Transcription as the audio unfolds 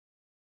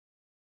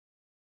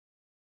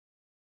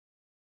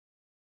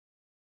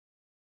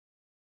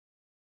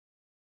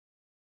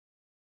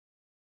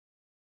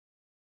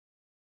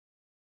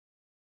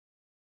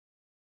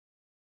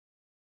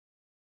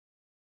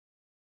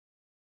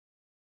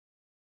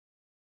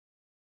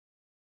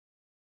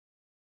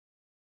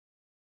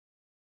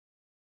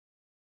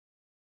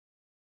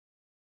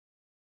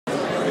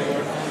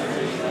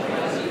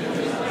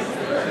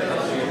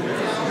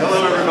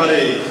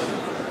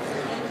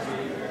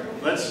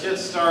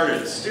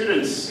started.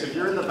 Students, if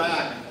you're in the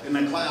back in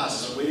the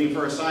class waiting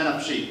for a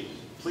sign-up sheet,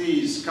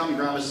 please come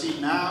grab a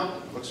seat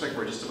now. Looks like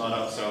we're just about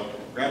out, so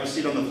grab a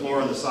seat on the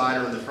floor on the side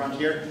or in the front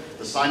here.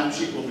 The sign-up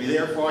sheet will be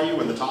there for you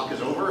when the talk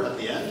is over at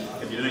the end,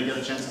 if you didn't get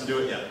a chance to do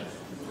it yet.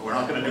 But we're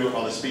not going to do it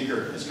while the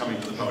speaker is coming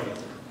to the podium.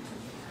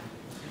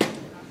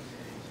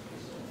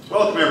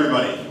 Welcome,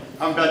 everybody.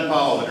 I'm Ben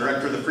Powell, the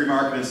director of the Free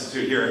Market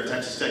Institute here at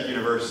Texas Tech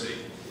University.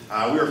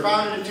 We were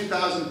founded in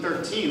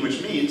 2013,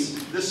 which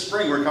means this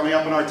spring we're coming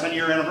up on our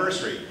 10-year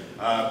anniversary.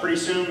 Pretty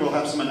soon we'll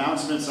have some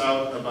announcements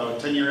out about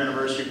 10-year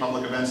anniversary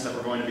public events that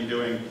we're going to be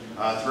doing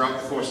throughout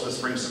the course of the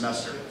spring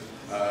semester.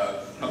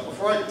 But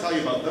before I can tell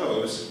you about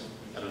those,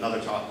 at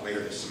another talk later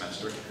this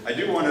semester, I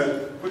do want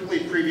to quickly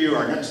preview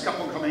our next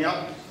couple coming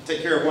up,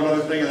 take care of one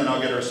other thing, and then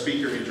I'll get our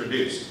speaker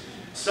introduced.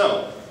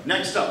 So,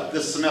 next up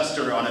this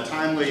semester on a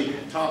timely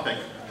topic,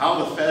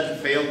 how the Fed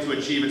failed to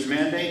achieve its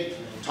mandate.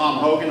 Tom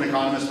Hogan, an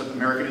economist with the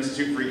American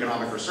Institute for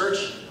Economic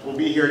Research, will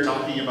be here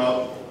talking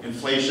about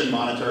inflation,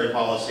 monetary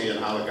policy, and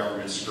how the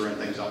government's screwing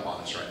things up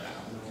on us right now.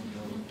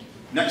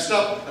 Next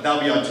up,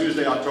 that'll be on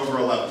Tuesday, October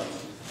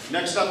 11th.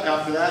 Next up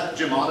after that,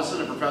 Jim Otteson,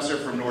 a professor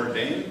from Notre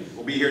Dame,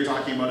 will be here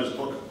talking about his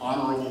book,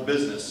 Honorable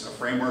Business, a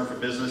framework for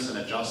business in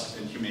a just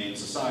and humane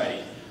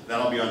society.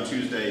 That'll be on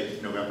Tuesday,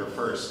 November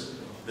 1st,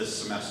 this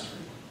semester.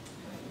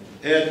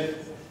 And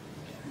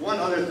one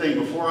other thing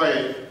before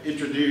I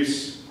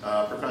introduce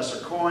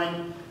Professor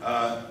Coyne,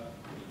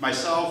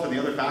 myself and the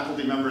other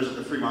faculty members at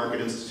the Free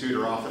Market Institute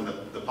are often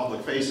the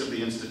public face of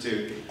the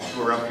Institute,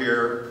 who are up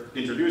here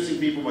introducing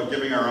people but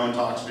giving our own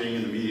talks, being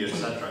in the media,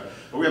 etc.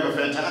 But we have a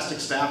fantastic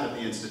staff at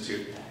the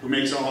Institute who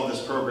makes all of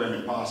this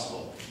programming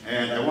possible.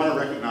 And I want to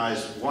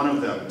recognize one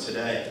of them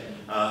today.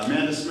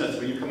 Amanda Smith,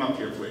 will you come up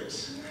here,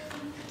 please?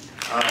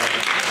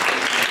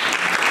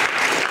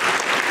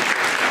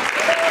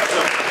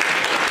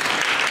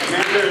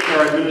 Amanda is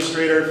our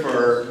administrator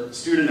for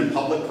student and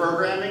public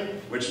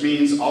programming, which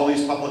means all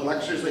these public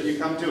lectures that you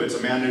come to, it's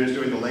Amanda who's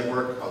doing the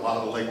legwork, a lot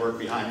of the legwork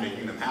behind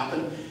making them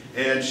happen.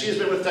 And she's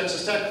been with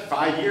Texas Tech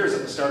 5 years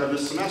at the start of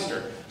this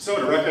semester. So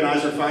to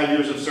recognize her 5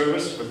 years of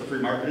service with the Free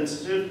Market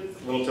Institute,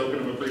 a little token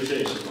of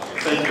appreciation.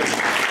 Thank you.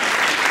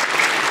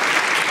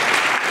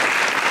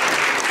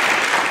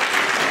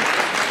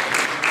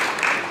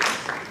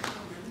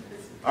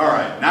 All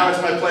right, now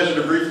it's my pleasure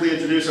to briefly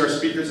introduce our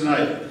speaker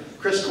tonight.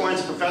 Chris Coyne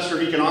is a professor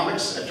of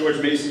economics at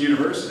George Mason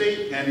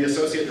University and the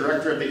associate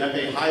director of the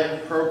F.A.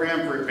 Hayek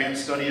Program for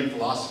Advanced Study in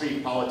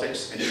Philosophy,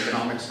 Politics, and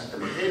Economics at the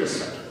Mercatus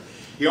Center.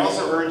 He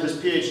also earned his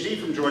PhD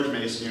from George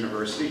Mason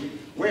University,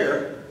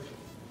 where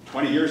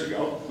 20 years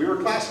ago we were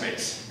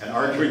classmates and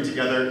arguing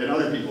together in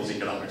other people's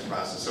economics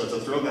classes. So it's a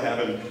thrill to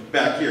have him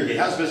back here. He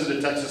has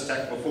visited Texas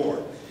Tech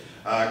before.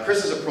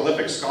 Chris is a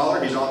prolific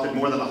scholar. He's authored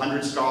more than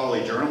 100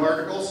 scholarly journal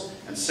articles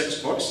and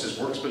 6 books. His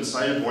work's been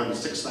cited more than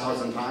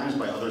 6,000 times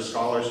by other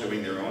scholars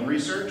doing their own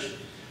research.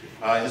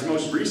 His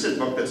most recent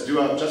book that's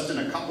due out just in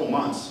a couple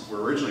months,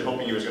 we're originally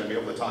hoping he was going to be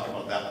able to talk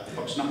about that, but the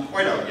book's not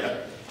quite out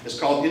yet, is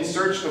called In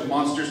Search of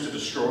Monsters to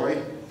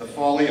Destroy, The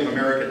Folly of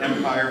American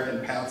Empire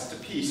and Paths to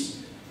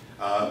Peace,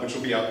 which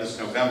will be out this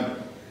November.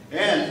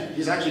 And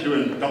he's actually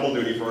doing double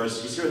duty for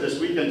us. He's here this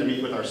weekend to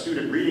meet with our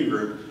student reading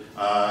group,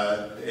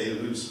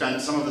 who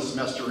spent some of the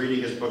semester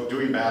reading his book,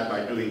 Doing Bad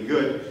by Doing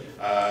Good,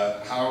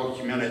 How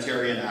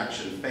Humanitarian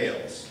Action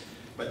Fails.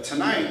 But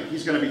tonight,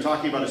 he's going to be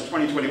talking about his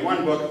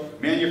 2021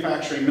 book,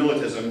 Manufacturing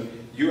Militarism,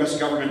 U.S.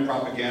 Government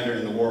Propaganda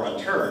in the War on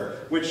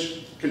Terror,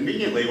 which,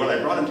 conveniently, when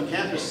I brought him to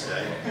campus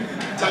today,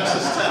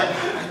 Texas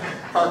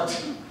Tech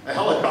parked a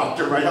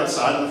helicopter right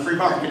outside of the Free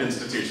Market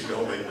Institute's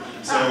building.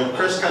 So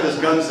Chris got his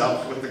guns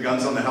up with the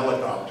guns on the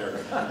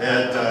helicopter,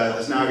 and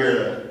is now here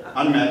to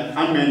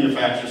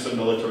unmanufacture some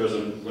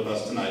militarism with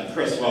us tonight.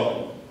 Chris,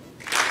 welcome.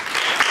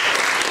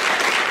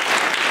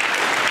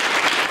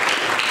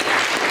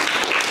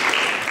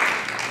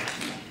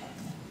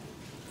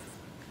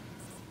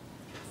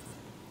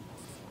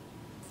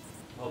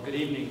 Well, good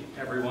evening,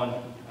 everyone.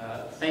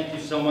 Thank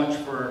you so much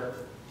for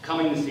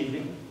coming this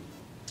evening.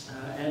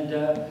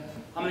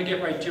 I'm going to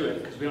get right to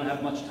it because we don't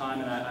have much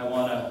time, and I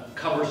want to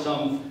cover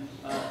some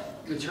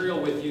material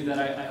with you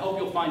that I hope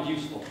you'll find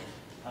useful.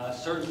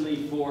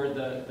 Certainly for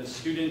the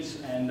students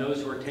and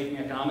those who are taking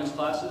economics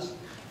classes.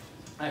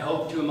 I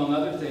hope to, among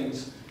other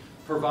things,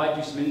 provide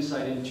you some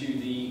insight into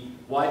the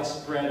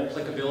widespread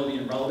applicability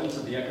and relevance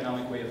of the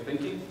economic way of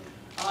thinking.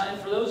 And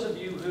for those of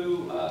you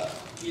who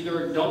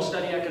either don't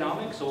study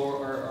economics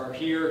or are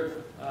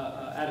here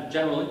out of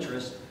general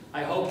interest,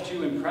 I hope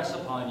to impress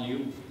upon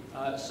you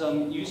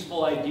some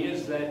useful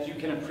ideas that you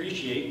can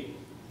appreciate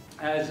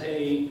as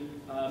a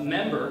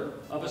member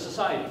of a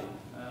society.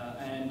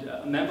 And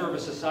a member of a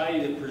society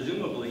that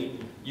presumably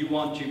you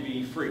want to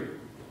be free,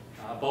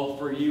 both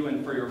for you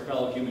and for your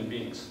fellow human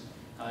beings.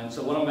 And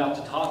so what I'm about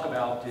to talk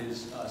about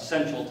is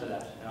central to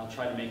that, and I'll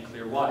try to make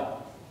clear why.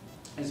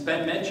 As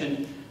Ben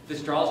mentioned,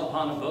 this draws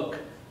upon a book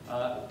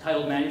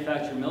titled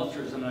Manufacturing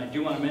Militarism, and I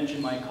do want to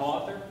mention my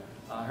co-author.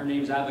 Her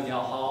name's Abigail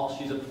Hall.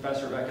 She's a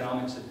professor of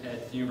economics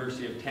at the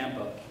University of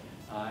Tampa,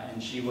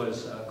 and she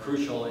was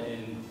crucial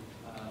in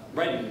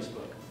writing this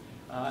book.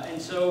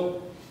 And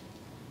so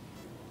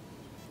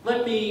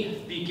let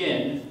me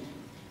begin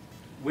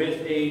with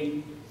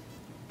a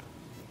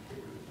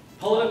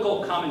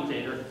political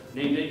commentator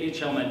named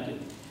H.L. Mencken.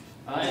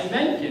 And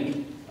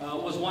Mencken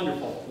was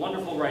wonderful,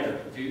 wonderful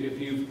writer. If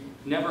you've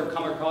never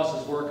come across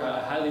his work,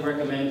 I highly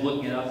recommend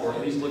looking it up, or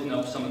at least looking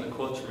up some of the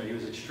quotes from it. He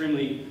was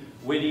extremely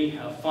witty,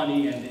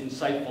 funny, and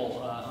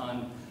insightful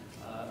on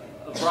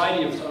a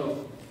variety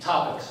of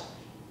topics.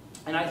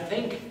 And I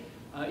think,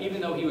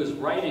 even though he was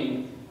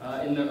writing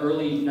in the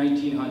early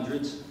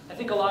 1900s, I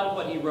think a lot of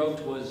what he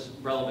wrote was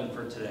relevant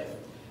for today.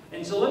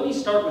 And so let me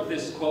start with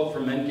this quote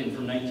from Mencken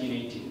from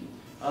 1918.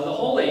 The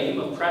whole aim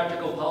of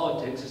practical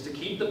politics is to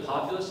keep the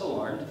populace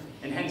alarmed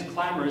and hence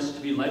clamorous to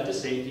be led to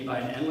safety by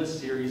an endless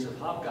series of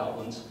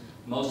hobgoblins,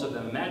 most of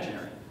them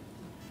imaginary.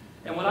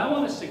 And what I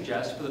want to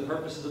suggest for the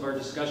purposes of our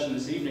discussion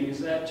this evening is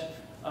that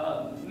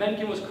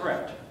Mencken was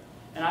correct.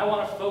 And I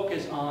want to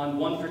focus on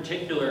one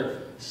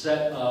particular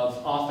set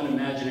of often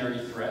imaginary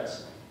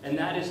threats, and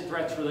that is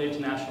threats related to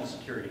national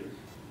security.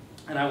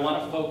 And I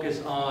want to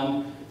focus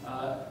on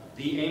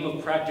the aim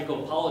of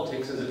practical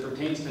politics as it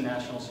pertains to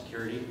national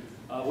security,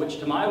 which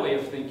to my way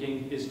of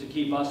thinking is to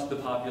keep us, the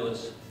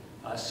populace,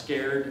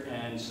 scared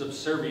and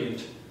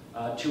subservient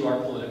to our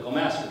political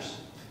masters.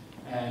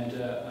 And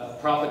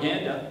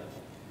propaganda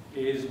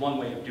is one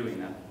way of doing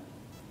that.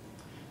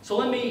 So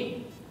let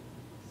me,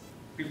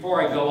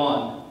 before I go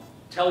on,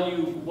 tell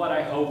you what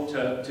I hope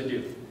to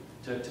do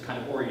to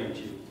kind of orient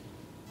you.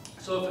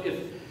 So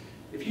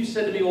if you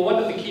said to me, well, what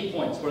are the key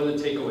points? What are the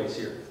takeaways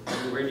here?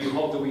 Where do you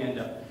hope that we end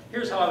up?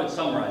 Here's how I would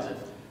summarize it.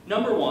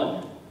 Number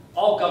one,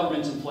 all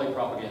governments employ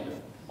propaganda.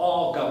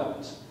 All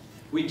governments.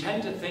 We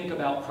tend to think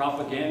about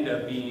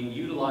propaganda being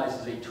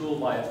utilized as a tool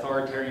by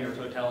authoritarian or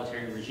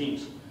totalitarian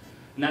regimes.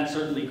 And that's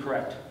certainly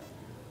correct.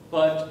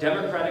 But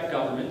democratic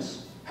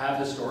governments have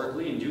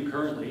historically and do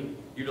currently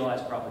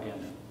utilize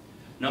propaganda.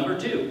 Number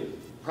two,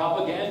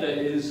 propaganda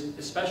is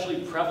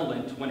especially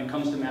prevalent when it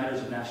comes to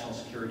matters of national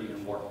security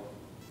and war.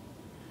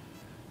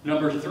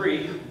 Number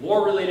three,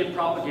 war-related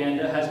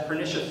propaganda has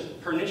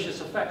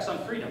pernicious effects on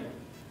freedom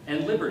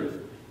and liberty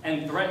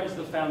and threatens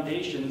the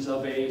foundations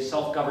of a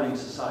self-governing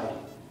society.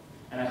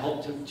 And I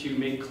hope to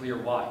make clear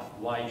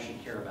why you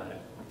should care about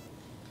it.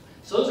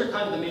 So those are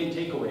kind of the main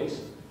takeaways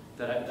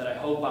that I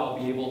hope I'll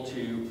be able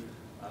to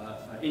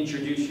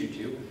introduce you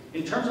to.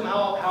 In terms of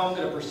how I'm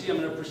going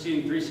to proceed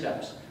in 3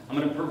 steps. I'm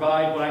going to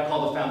provide what I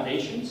call the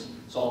foundations.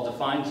 So I'll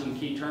define some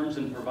key terms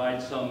and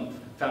provide some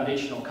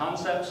foundational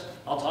concepts.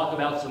 I'll talk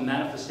about some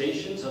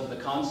manifestations of the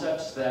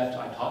concepts that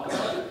I talk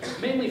about,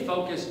 mainly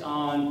focused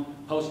on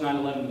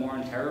post-9/11 war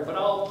on terror, but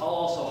I'll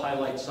also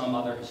highlight some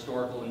other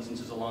historical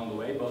instances along the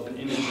way, both in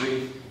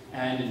imagery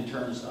and in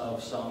terms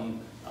of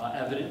some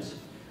evidence.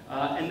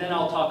 And then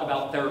I'll talk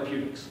about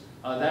therapeutics.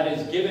 That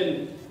is,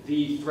 given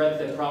the threat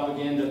that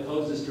propaganda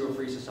poses to a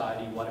free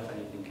society, what, if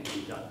anything,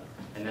 can be done?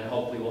 And then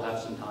hopefully we'll have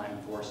some time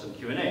for some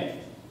Q&A.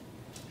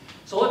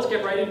 So let's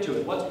get right into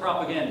it. What's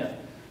propaganda?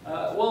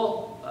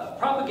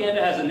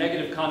 Propaganda has a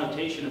negative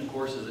connotation, of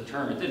course, as a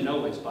term. It didn't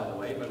always, by the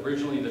way, but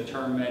originally the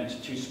term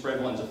meant to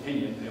spread one's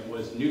opinion, and it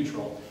was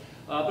neutral.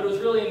 But it was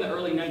really in the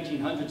early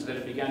 1900s that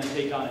it began to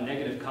take on a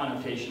negative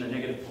connotation, a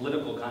negative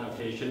political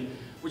connotation,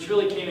 which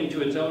really came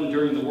into its own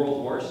during the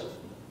World Wars.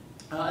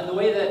 And the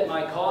way that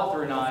my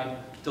co-author and I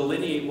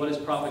delineate what is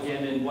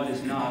propaganda and what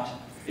is not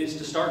is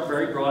to start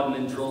very broad and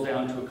then drill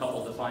down to a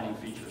couple defining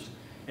features.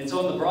 And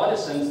so in the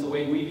broadest sense, the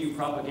way we view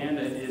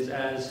propaganda is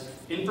as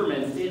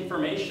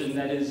information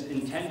that is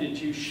intended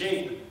to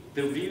shape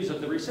the views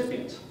of the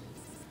recipients.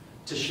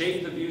 To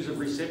shape the views of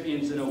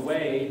recipients in a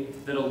way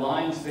that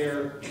aligns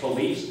their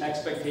beliefs,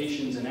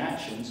 expectations, and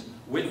actions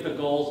with the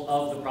goals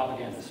of the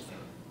propagandist.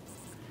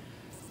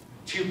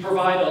 To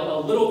provide a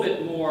little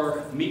bit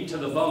more meat to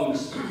the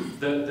bones,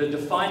 the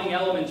defining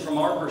elements from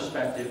our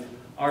perspective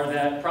are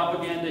that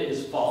propaganda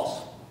is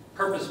false,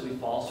 purposely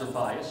false or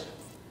biased.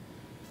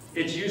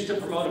 It's used to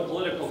promote a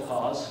political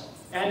cause,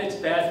 and it's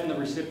bad from the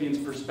recipient's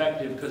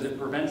perspective because it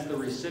prevents the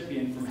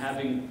recipient from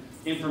having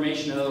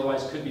information that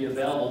otherwise could be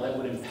available that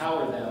would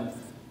empower them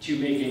to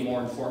make a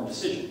more informed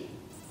decision.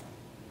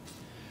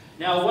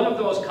 Now, one of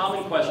the most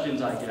common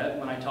questions I get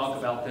when I talk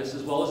about this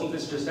is, well, isn't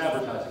this just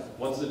advertising?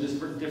 What's the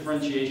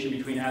differentiation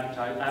between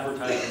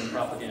advertising and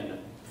propaganda?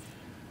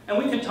 And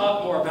we can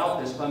talk more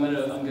about this, but I'm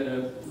going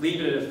to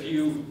leave it at a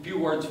few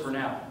words for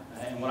now,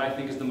 and what I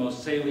think is the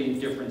most salient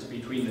difference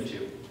between the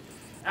two.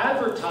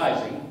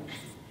 Advertising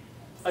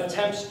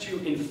attempts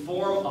to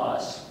inform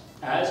us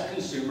as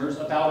consumers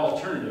about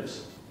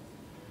alternatives.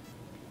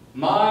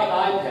 My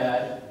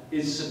iPad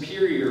is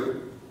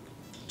superior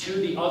to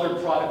the other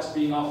products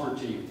being offered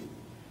to you.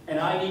 And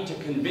I need to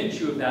convince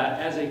you of that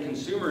as a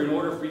consumer in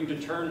order for you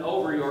to turn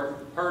over your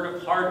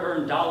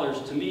hard-earned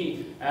dollars to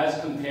me as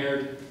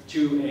compared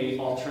to an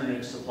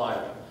alternative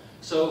supplier.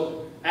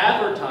 So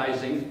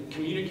advertising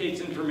communicates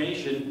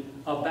information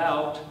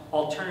about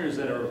alternatives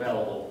that are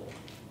available.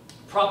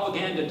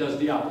 Propaganda does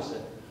the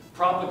opposite.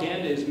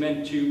 Propaganda is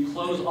meant to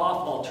close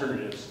off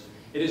alternatives.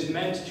 It is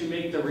meant to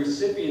make the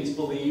recipients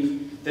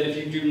believe that if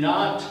you do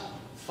not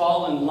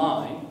fall in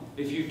line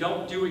if you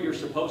don't do what you're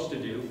supposed to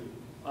do,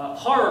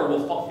 horror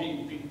will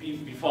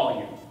befall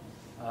you.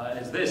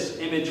 As this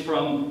image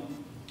from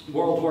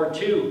World War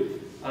II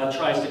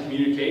tries to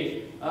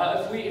communicate,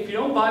 if you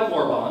don't buy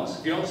war bonds,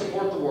 if you don't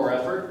support the war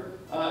effort,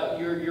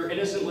 your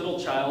innocent little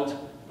child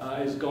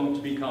is going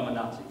to become a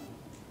Nazi.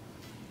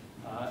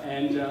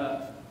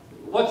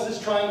 What's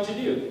this trying to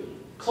do?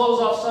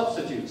 Close off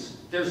substitutes.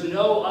 There's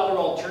no other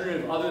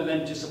alternative other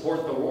than to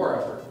support the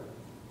war effort.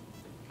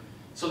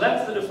 So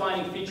that's the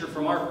defining feature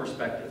from our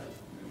perspective.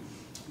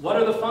 What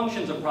are the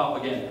functions of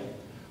propaganda?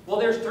 Well,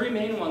 there's three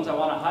main ones I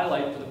want to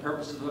highlight for the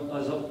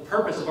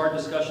purpose of our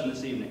discussion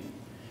this evening.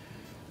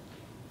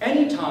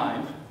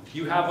 Anytime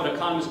you have what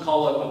economists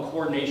call a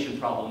coordination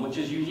problem, which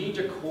is you need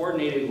to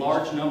coordinate a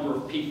large number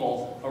of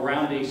people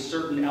around a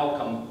certain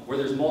outcome where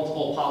there's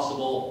multiple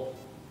possible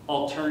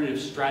alternative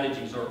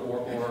strategies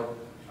or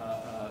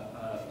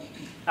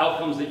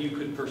outcomes that you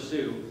could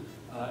pursue,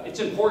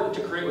 it's important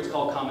to create what's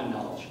called common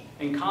knowledge.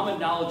 And common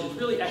knowledge is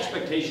really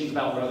expectations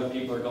about what other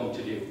people are going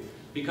to do.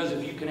 Because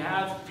if you can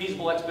have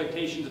feasible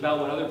expectations about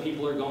what other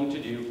people are going to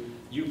do,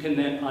 you can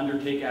then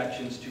undertake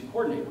actions to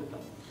coordinate with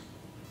them.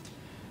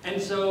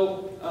 And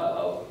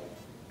so,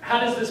 how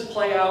does this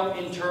play out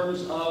in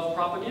terms of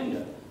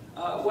propaganda?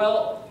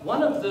 Well,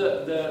 one of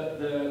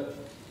the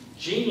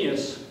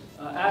genius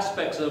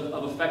aspects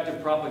of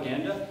effective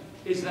propaganda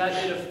is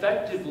that it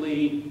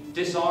effectively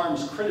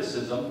disarms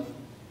criticism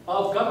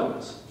of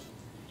governments.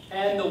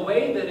 And the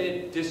way that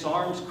it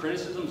disarms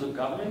criticisms of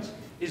governments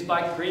is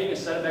by creating a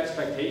set of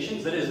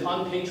expectations that is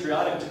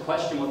unpatriotic to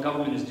question what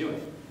government is doing.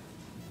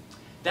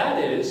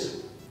 That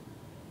is,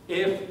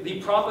 if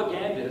the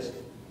propagandist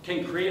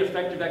can create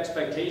effective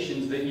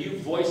expectations that you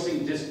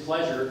voicing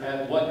displeasure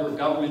at what your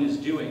government is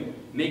doing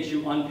makes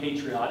you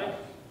unpatriotic,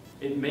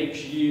 it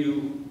makes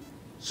you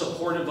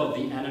supportive of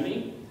the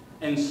enemy,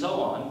 and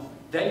so on,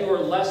 then you are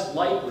less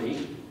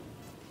likely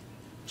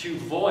to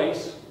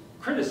voice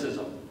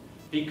criticism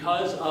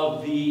because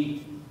of the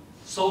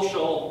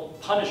social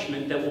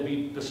punishment that will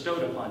be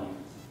bestowed upon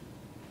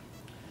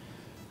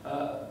you.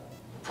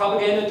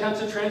 Propaganda attempts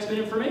to transmit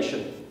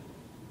information.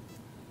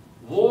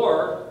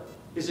 War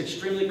is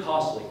extremely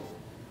costly,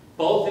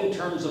 both in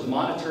terms of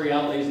monetary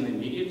outlays in the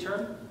immediate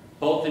term,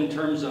 both in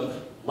terms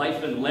of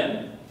life and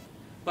limb,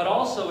 but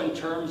also in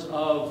terms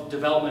of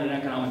development and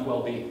economic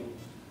well-being.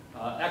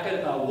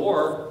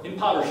 War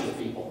impoverishes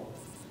people.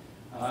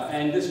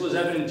 And this was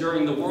evident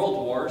during the World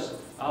Wars,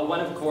 when,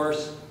 of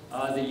course,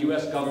 the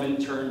US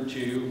government turned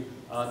to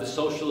the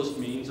socialist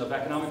means of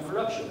economic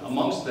production,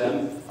 amongst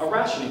them a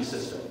rationing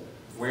system,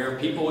 where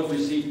people would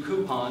receive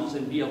coupons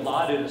and be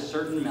allotted a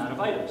certain amount of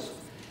items.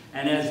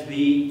 And as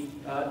the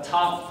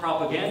top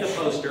propaganda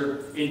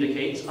poster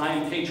indicates, I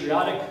am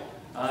patriotic,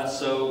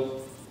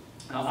 so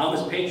I'm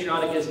as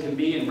patriotic as can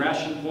be, and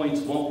ration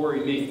points won't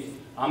worry me.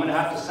 I'm going to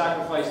have to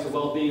sacrifice the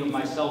well-being of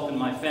myself and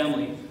my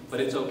family, but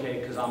it's okay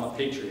because I'm a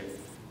patriot.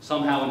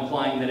 Somehow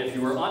implying that if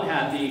you are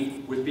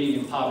unhappy with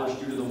being impoverished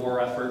due to the war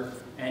effort,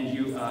 and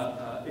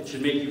it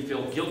should make you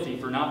feel guilty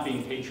for not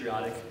being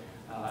patriotic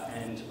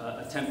and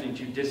attempting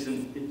to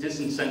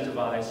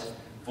disincentivize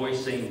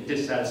voicing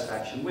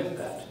dissatisfaction with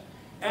that.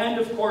 And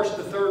of course,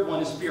 the third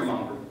one is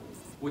fear-mongering,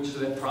 which is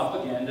that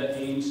propaganda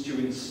aims to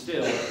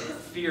instill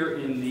fear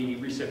in the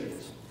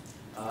recipients.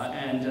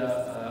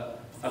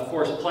 Of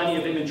course, plenty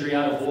of imagery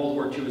out of World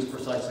War II is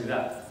precisely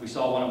that. We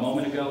saw one a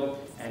moment ago,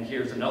 and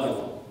here's another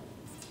one.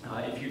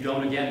 If you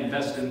don't, again,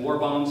 invest in war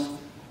bonds,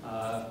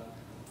 I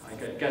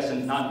guess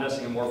not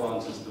investing in war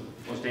bonds is the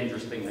most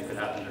dangerous thing that could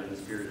happen during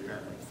this period,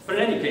 apparently. But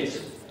in any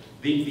case,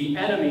 the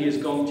enemy is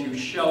going to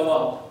show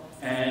up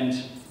and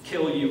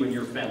kill you and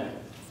your family.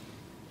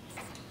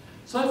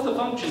 So that's the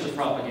functions of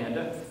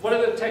propaganda. What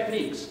are the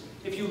techniques?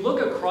 If you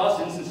look across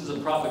instances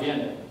of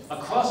propaganda,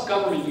 across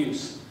government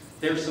use,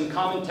 there's some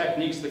common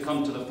techniques that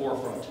come to the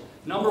forefront.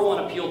 Number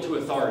one, appeal to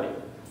authority.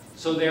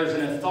 So there's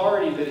an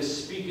authority that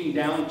is speaking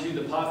down to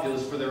the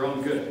populace for their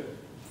own good.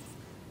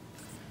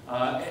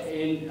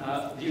 In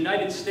the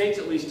United States,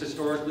 at least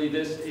historically,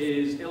 this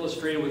is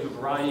illustrated with a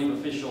variety of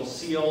official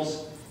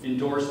seals,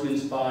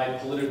 endorsements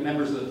by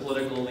members of the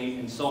political elite,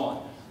 and so on,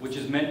 which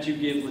is meant to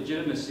give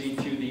legitimacy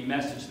to the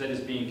message that is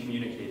being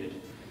communicated.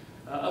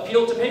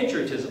 Appeal to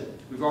patriotism.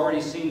 We've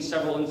already seen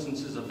several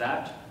instances of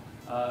that.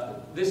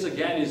 This,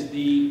 again, is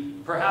the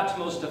perhaps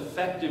most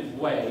effective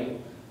way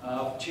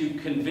to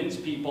convince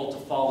people to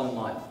fall in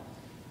line,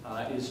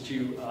 is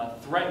to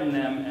threaten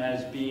them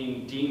as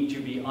being deemed to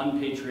be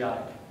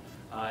unpatriotic,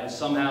 as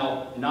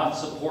somehow not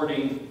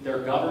supporting their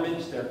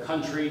government, their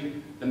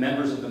country, the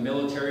members of the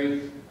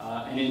military,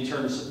 and in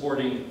turn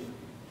supporting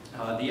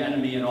the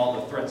enemy and all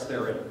the threats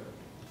therein.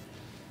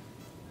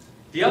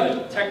 The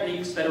other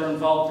techniques that are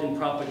involved in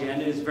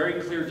propaganda is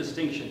very clear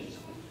distinctions.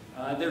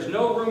 There's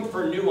no room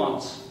for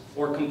nuance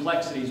or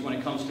complexities when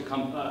it comes to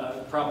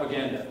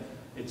propaganda.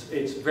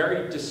 It's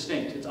very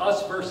distinct. It's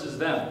us versus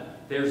them.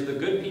 There's the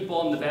good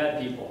people and the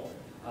bad people.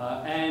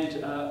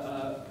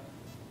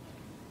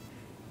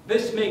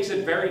 This makes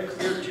it very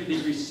clear to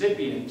the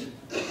recipient,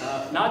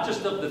 not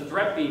just of the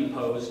threat being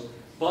posed,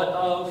 but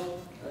of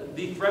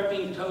the threat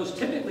being posed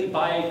typically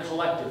by a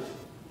collective.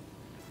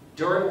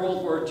 During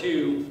World War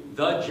II,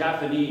 the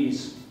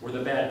Japanese were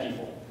the bad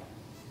people,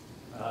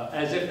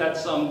 as if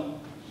that's some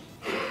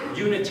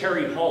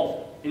unitary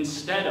whole,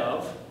 instead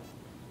of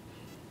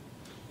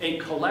a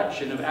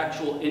collection of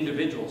actual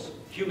individuals,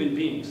 human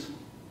beings,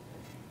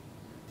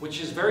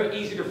 which is very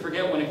easy to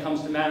forget when it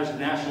comes to matters of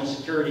national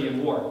security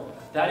and war.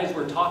 That is,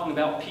 we're talking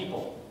about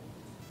people,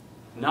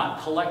 not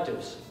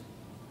collectives.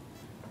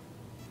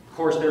 Of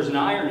course, there's an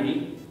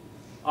irony,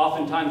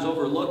 oftentimes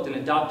overlooked, in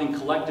adopting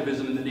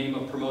collectivism in the name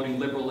of promoting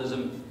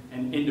liberalism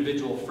and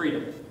individual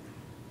freedom.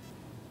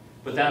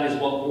 But that is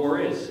what war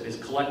is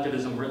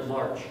collectivism writ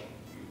large.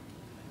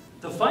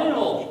 The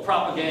final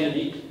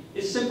propaganda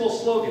is simple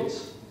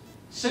slogans.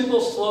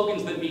 Simple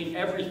slogans that mean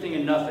everything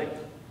and nothing.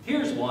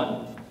 Here's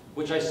one,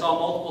 which I saw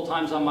multiple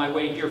times on my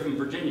way here from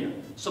Virginia.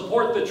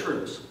 Support the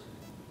troops.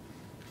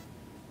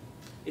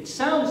 It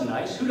sounds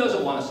nice. Who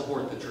doesn't want to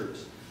support the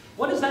troops?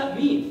 What does that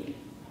mean?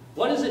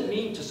 What does it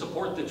mean to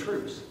support the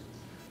troops?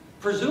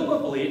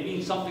 Presumably, it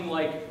means something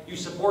like you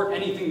support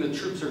anything the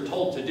troops are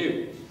told to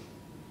do.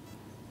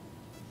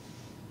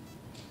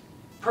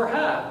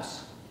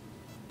 Perhaps.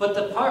 But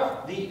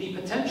the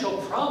potential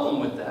problem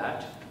with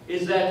that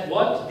is that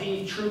what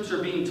the troops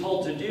are being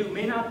told to do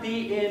may not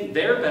be in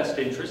their best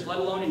interest, let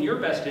alone in your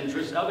best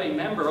interest, of a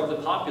member of the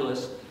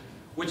populace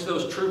which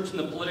those troops and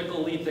the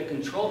political elite that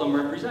control them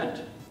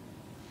represent.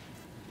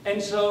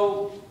 And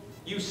so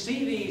you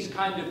see these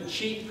kind of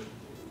cheap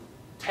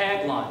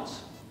taglines.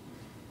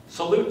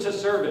 Salute to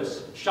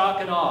service,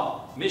 shock and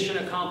awe, mission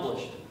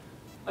accomplished.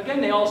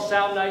 Again, they all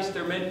sound nice.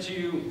 They're meant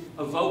to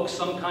evoke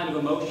some kind of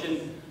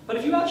emotion. But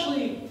if you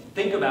actually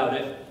think about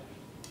it,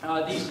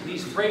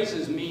 these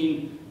phrases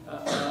mean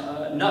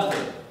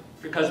nothing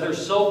because they're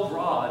so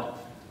broad.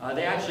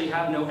 They actually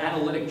have no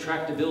analytic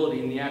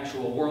tractability in the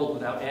actual world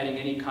without adding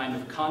any kind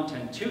of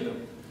content to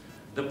them.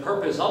 The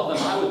purpose of them,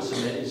 I would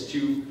submit, is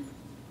to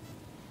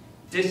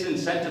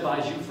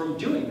disincentivize you from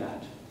doing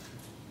that.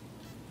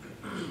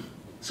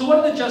 So what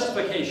are the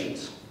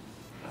justifications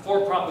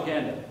for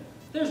propaganda?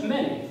 There's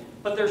many,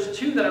 but there's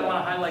two that I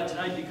want to highlight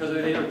tonight because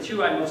they are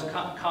two I most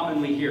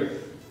commonly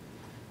hear.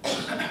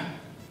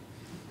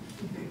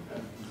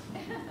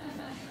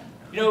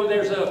 You know,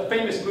 there's a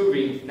famous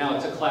movie, now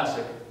it's a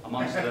classic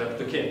amongst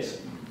the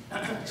kids.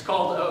 It's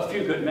called A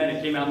Few Good Men.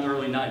 It came out in the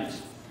early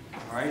 90s.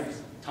 All right?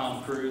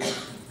 Tom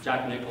Cruise,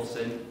 Jack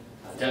Nicholson,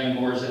 Demi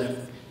Moore's in it.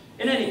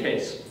 In any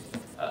case,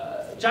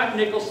 Jack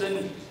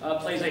Nicholson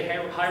plays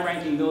a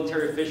high-ranking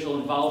military official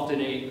involved in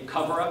a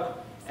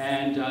cover-up,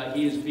 and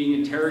he is being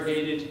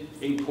interrogated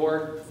in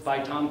court by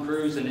Tom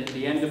Cruise, and at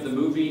the end of the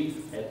movie,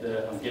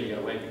 I'm giving it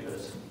away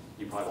because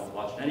you probably won't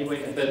watch it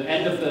anyway, at the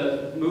end of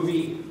the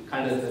movie,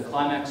 kind of the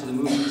climax of the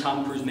movie,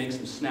 Tom Cruise makes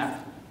him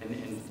snap,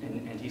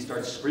 and he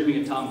starts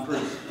screaming at Tom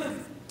Cruise,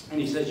 and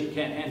he says, "You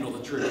can't handle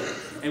the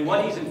truth." And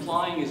what he's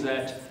implying is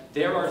that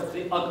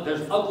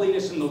there's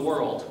ugliness in the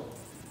world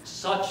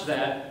such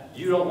that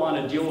you don't want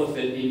to deal with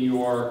it in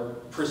your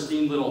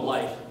pristine little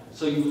life.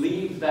 So you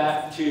leave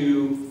that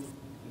to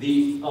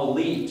the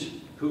elite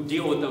who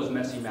deal with those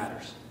messy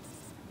matters.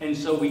 And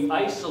so we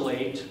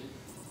isolate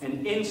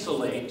and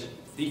insulate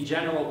the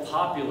general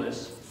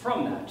populace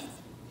from that.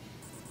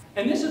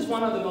 And this is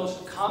one of the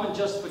most common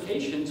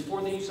justifications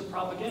for the use of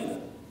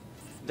propaganda.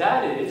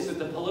 That is that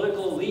the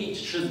political elite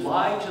should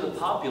lie to the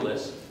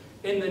populace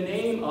in the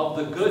name of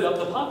the good of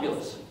the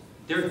populace.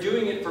 They're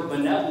doing it for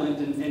benevolent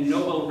and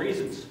noble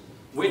reasons,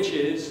 which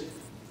is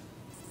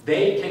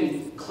they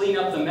can clean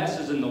up the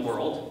messes in the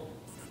world,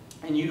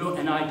 and you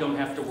and I don't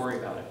have to worry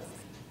about it.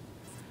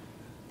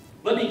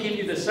 Let me give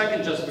you the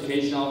second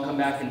justification. I'll come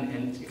back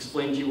and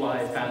explain to you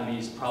why I found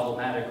these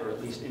problematic, or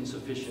at least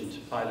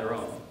insufficient by their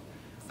own.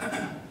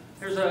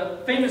 There's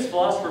a famous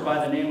philosopher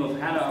by the name of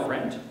Hannah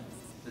Arendt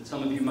that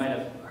some of you might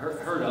have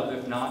heard of.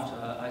 If not,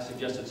 I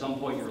suggest at some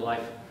point in your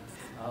life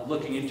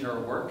looking into her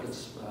work.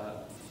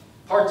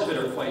 Parts of it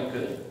are quite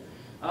good.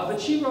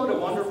 But she wrote a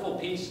wonderful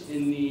piece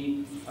in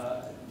the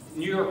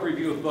New York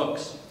Review of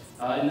Books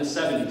in the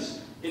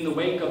 70s, in the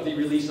wake of the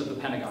release of the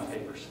Pentagon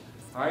Papers.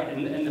 All right,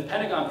 and the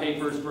Pentagon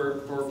Papers,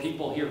 for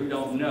people here who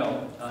don't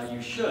know,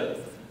 you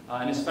should,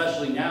 and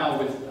especially now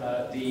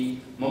with the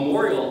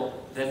memorial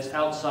that's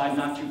outside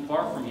not too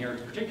far from here,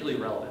 it's particularly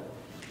relevant.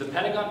 The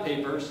Pentagon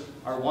Papers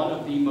are one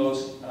of the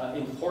most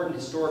important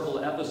historical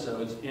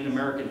episodes in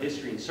American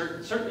history, and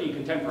certainly in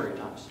contemporary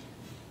times.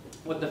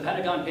 What the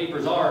Pentagon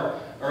Papers are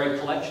a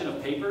collection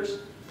of papers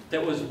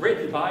that was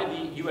written by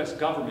the U.S.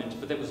 government,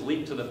 but that was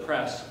leaked to the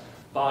press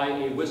by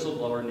a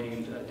whistleblower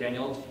named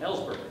Daniel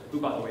Ellsberg, who,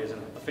 by the way, is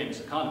a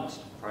famous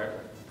economist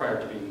prior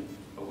to being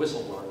a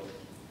whistleblower.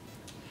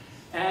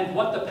 And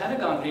what the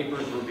Pentagon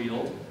Papers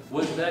revealed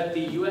was that the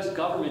U.S.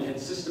 government had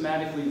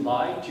systematically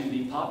lied to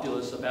the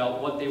populace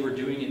about what they were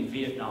doing in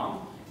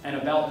Vietnam and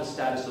about the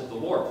status of the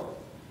war.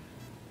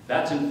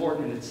 That's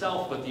important in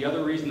itself, but the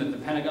other reason that the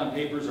Pentagon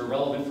Papers are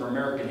relevant for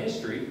American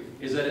history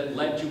is that it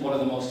led to one of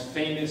the most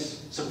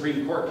famous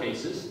Supreme Court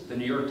cases, the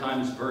New York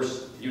Times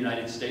versus the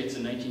United States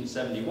in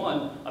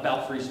 1971,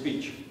 about free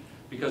speech.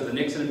 because the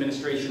Nixon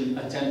administration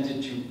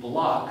attempted to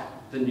block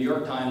the New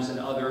York Times and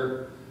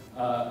other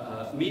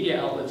media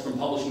outlets from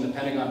publishing the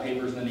Pentagon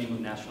Papers in the name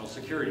of national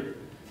security.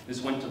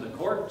 This went to the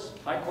courts,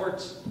 high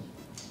courts,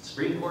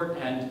 Supreme Court,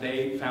 and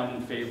they found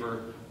in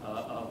favor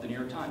of the New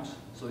York Times.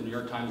 So the New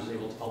York Times was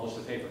able to publish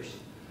the papers.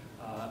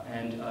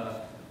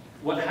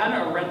 What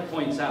Hannah Arendt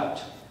points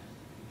out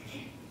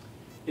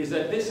is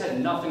that this had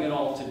nothing at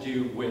all to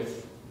do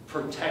with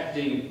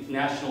protecting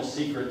national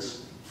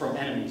secrets from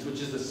enemies,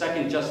 which is the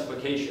second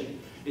justification,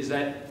 is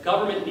that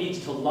government needs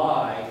to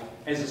lie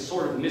as a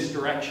sort of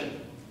misdirection.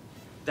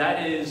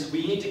 That is,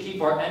 we need to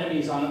keep our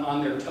enemies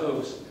on their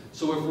toes.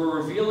 So if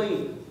we're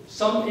revealing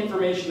some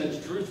information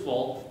that's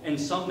truthful and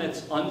some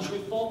that's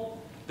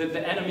untruthful, that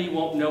the enemy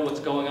won't know what's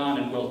going on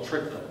and will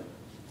trick them.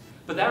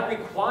 But that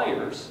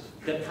requires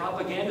that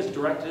propaganda is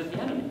directed at the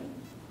enemy.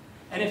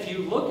 And if you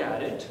look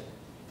at it,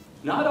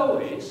 not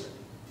always,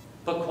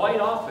 but quite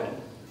often,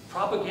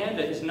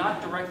 propaganda is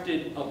not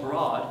directed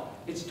abroad,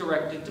 it's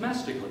directed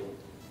domestically.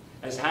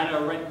 As Hannah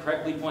Arendt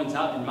correctly points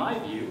out, in my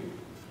view,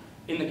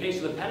 in the case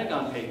of the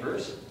Pentagon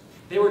Papers,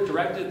 they were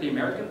directed at the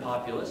American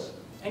populace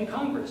and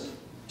Congress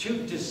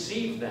to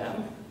deceive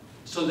them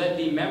so that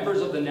the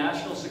members of the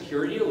national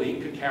security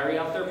elite could carry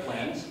out their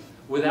plans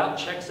without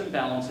checks and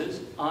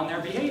balances on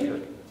their behavior.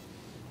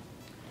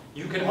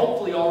 You can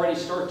hopefully already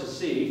start to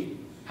see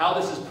how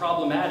this is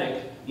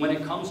problematic when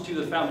it comes to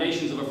the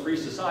foundations of a free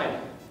society,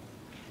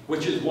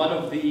 which is one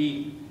of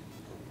the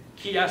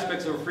key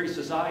aspects of a free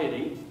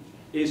society,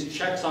 is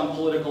checks on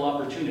political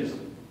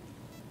opportunism,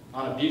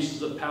 on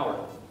abuses of power.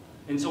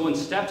 And so when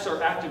steps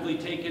are actively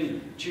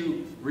taken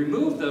to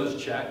remove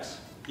those checks,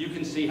 you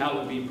can see how it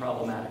would be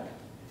problematic.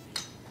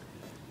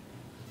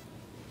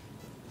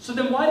 So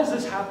then why does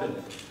this happen?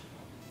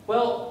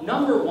 Well,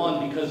 number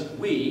one, because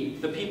we,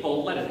 the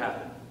people, let it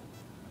happen.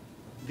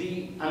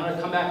 I'm going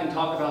to come back and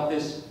talk about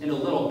this in a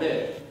little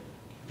bit.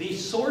 The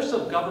source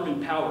of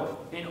government power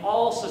in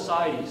all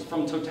societies,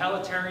 from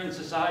totalitarian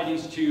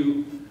societies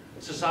to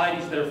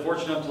societies that are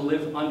fortunate enough to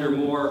live under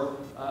more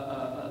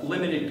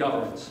limited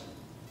governments,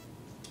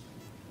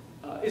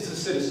 is the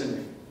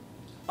citizenry.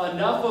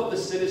 Enough of the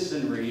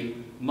citizenry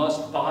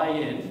must buy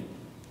in,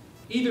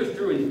 either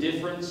through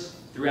indifference,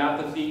 through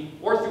apathy,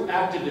 or through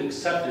active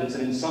acceptance,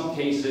 and in some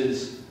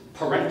cases,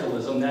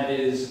 parentalism, that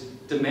is,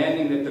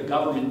 demanding that the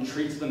government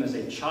treats them as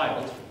a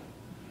child,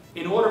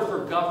 in order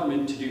for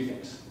government to do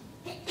things.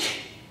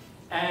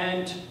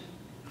 And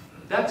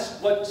that's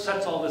what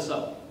sets all this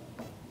up,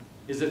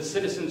 is that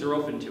citizens are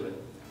open to it.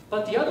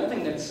 But the other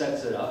thing that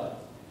sets it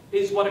up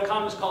is what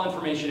economists call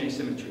information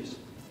asymmetries.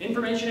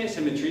 Information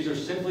asymmetries are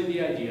simply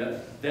the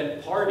idea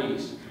that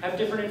parties have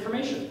different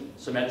information.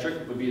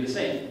 Symmetric would be the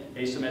same,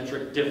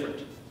 asymmetric,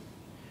 different.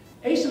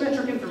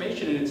 Asymmetric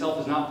information in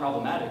itself is not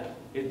problematic.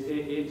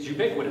 It's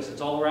ubiquitous, it's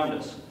all around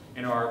us.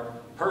 In our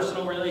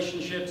personal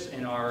relationships,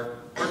 in our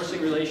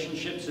purchasing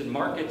relationships, in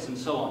markets, and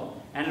so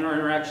on, and in our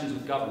interactions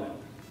with government.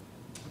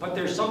 But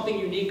there's something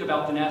unique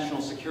about the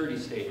national security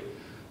state,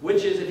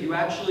 which is if you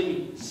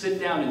actually sit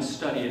down and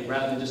study it,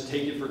 rather than just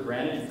take it for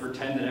granted and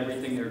pretend that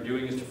everything they're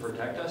doing is to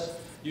protect us,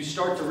 you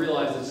start to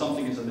realize that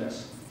something is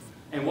amiss.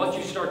 And what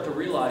you start to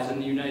realize in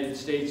the United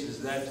States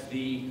is that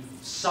the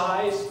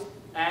size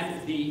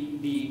and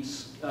the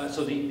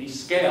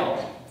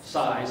scale,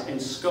 size,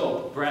 and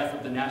scope, breadth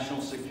of the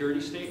national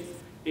security state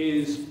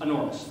is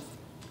enormous.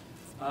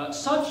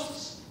 Such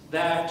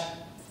that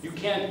you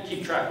can't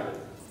keep track of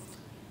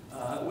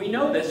it. We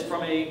know this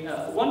from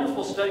a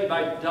wonderful study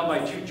done by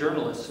two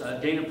journalists,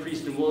 Dana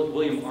Priest and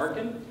William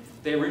Arkin.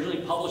 They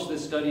originally published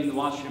this study in the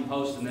Washington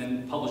Post and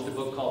then published a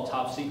book called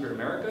Top Secret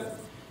America.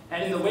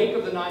 And in the wake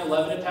of the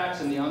 9/11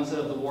 attacks and the onset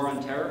of the War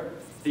on Terror,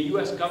 the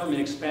US government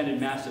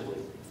expanded massively.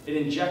 It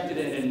injected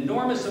an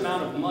enormous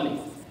amount of money,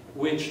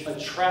 which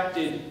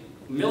attracted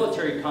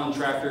military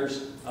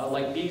contractors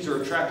like bees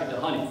are attracted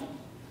to honey.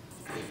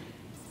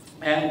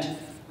 And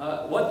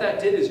what that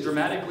did is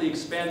dramatically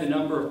expand the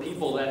number of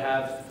people that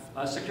have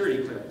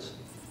security clearance.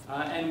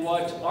 And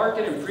what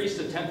Arkin and Priest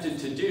attempted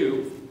to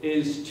do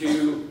is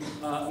to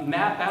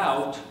map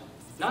out,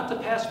 not to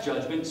pass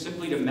judgment,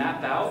 simply to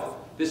map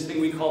out this thing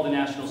we call the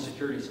national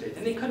security state.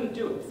 And they couldn't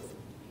do it.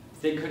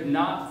 They could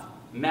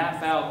not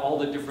map out all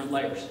the different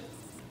layers.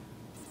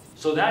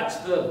 So that's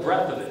the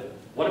breadth of it.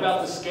 What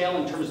about the scale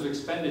in terms of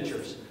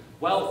expenditures?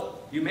 Well,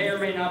 you may or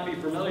may not be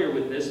familiar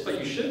with this, but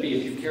you should be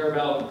if you care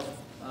about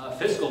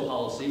fiscal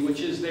policy,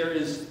 which is there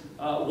is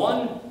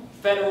one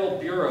federal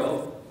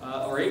bureau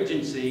or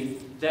agency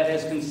that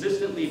has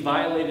consistently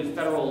violated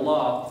federal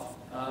law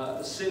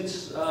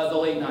since the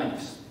late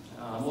 90s.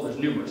 Well, there's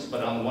numerous,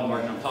 but on the one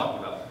margin I'm talking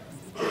about.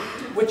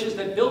 Which is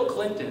that Bill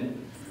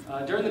Clinton,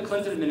 during the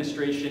Clinton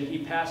administration, he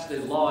passed a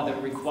law that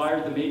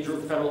required the major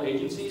federal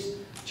agencies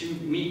to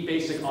meet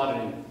basic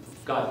auditing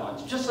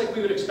guidelines, just like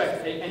we would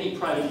expect any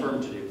private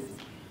firm to do.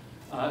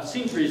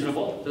 Seems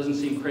reasonable. Doesn't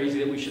seem crazy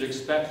that we should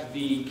expect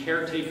the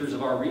caretakers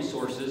of our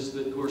resources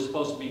who are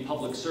supposed to be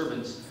public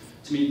servants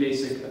to meet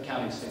basic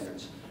accounting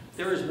standards.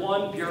 There is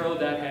one bureau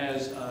that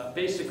has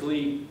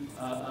basically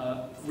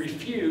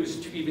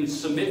refused to even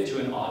submit to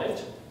an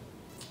audit,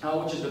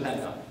 which is the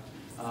Pentagon.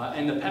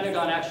 And the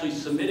Pentagon actually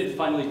submitted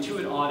finally to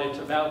an audit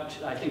about,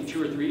 I think,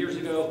 2 or 3 years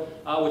ago,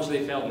 which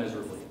they failed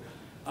miserably.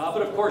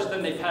 But of course,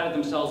 then they patted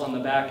themselves on the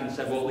back and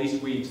said, well, at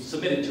least we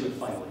submitted to it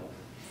finally.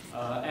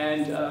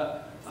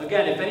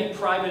 Again, if any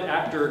private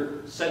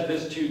actor said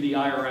this to the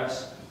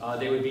IRS,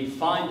 they would be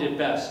fined at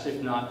best,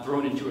 if not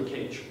thrown into a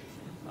cage.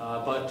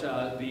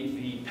 But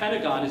the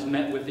Pentagon is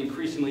met with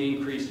increasingly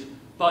increased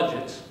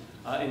budgets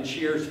and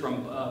cheers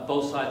from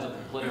both sides of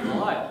the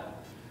political aisle.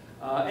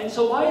 And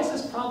so why is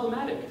this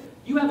problematic?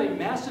 You have a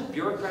massive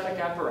bureaucratic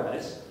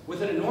apparatus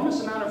with an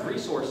enormous amount of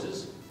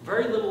resources,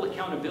 very little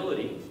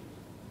accountability.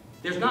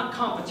 There's not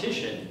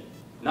competition,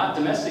 not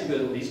domestically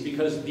at least,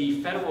 because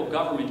the federal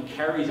government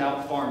carries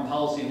out foreign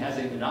policy and has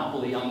a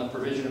monopoly on the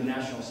provision of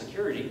national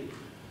security.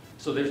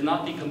 So there's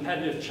not the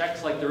competitive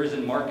checks like there is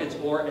in markets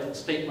or at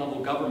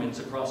state-level governments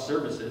across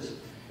services.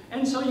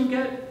 And so you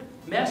get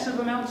massive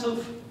amounts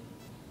of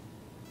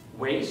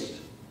waste,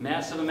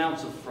 massive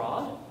amounts of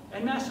fraud,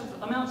 and massive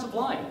amounts of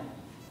lying,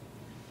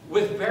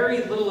 with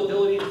very little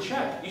ability to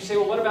check. You say,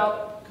 well, what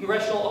about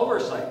congressional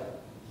oversight?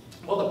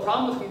 Well, the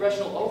problem with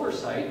congressional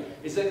oversight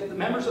is that the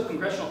members of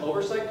congressional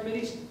oversight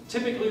committees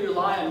typically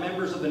rely on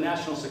members of the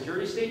national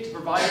security state to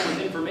provide them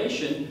with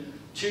information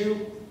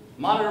to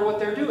monitor what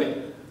they're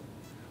doing,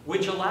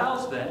 which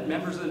allows then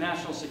members of the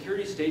national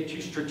security state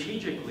to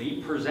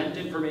strategically present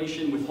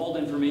information, withhold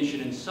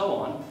information, and so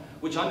on,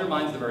 which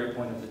undermines the very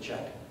point of the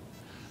check.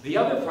 The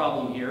other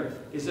problem here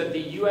is that the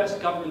US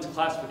government's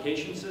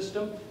classification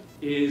system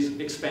is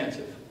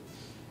expensive.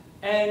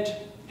 And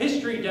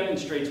history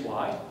demonstrates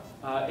why.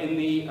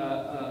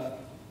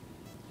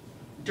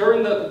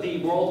 During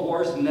the World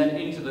Wars and then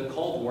into the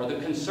Cold War, the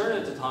concern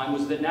at the time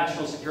was that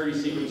national security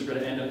secrets were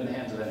going to end up in the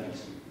hands of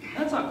enemies.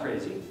 That's not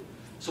crazy.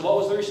 So what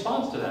was the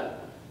response to that?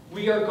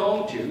 We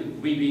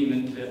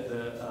being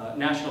the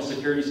national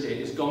security state,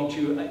 is going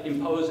to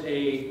impose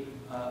a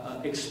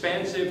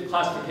expansive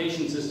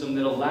classification system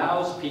that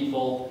allows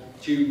people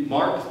to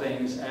mark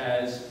things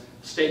as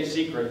state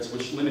secrets,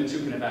 which limits who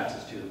can have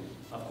access to them.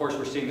 Of course,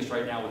 we're seeing this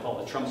right now with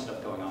all the Trump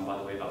stuff going on, by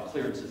the way, about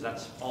clearances.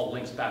 That's all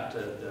links back to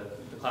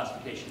the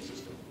classification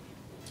system.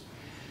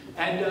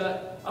 And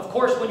of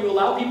course, when you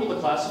allow people to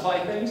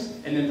classify things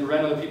and then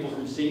prevent other people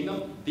from seeing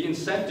them, the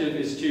incentive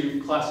is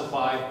to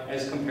classify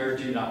as compared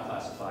to not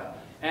classify.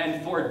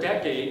 And for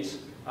decades,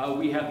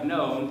 we have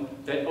known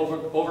that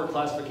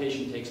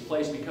overclassification takes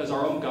place because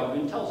our own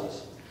government tells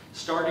us.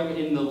 Starting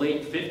in the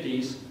late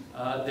 50s,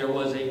 there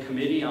was a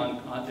committee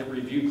that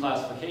reviewed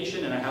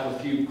classification, and I have a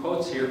few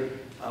quotes here,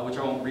 which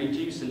I won't read to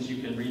you since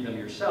you can read them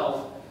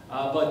yourself.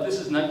 But this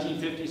is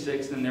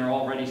 1956, and they're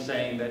already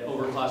saying that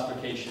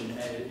overclassification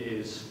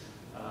is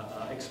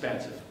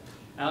expensive.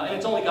 And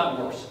it's only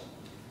gotten worse.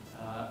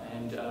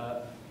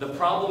 The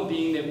problem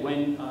being that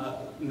when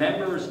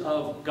members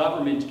of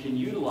government can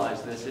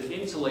utilize this, it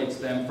insulates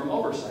them from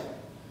oversight,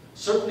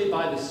 certainly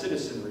by the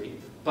citizenry,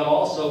 but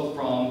also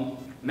from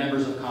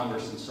members of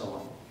Congress and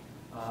so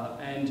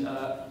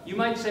on. You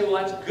might say, well,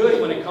 that's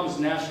good when it comes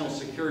to national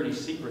security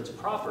secrets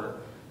proper,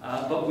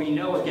 but we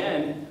know,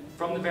 again,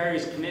 from the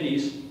various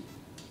committees,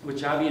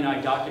 which Abby and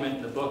I document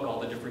in the book, all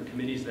the different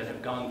committees that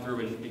have gone through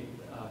and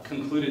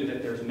concluded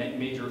that there's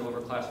major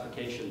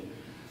overclassification,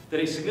 that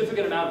a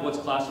significant amount of what's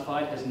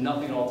classified has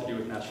nothing at all to do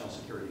with national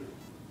security.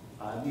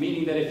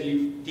 Meaning that if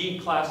you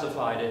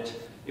declassified it,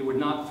 it would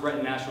not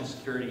threaten national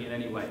security in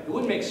any way. It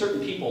would make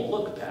certain people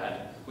look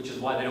bad, which is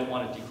why they don't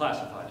want it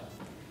declassified.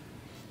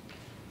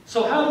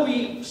 So how do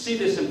we see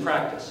this in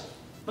practice?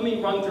 Let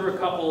me run through a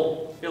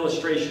couple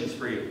illustrations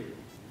for you.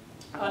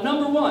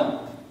 Number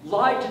one,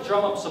 lie to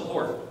drum up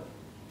support.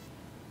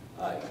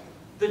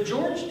 The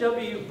George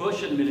W.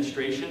 Bush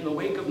administration, in the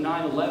wake of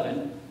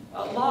 9/11,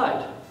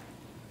 lied.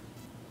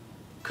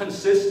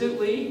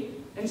 Consistently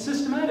and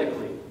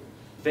systematically.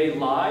 They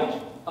lied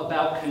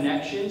about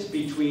connections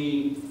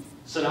between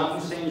Saddam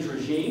Hussein's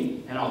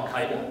regime and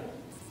Al-Qaeda.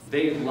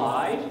 They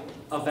lied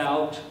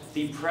about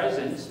the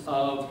presence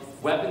of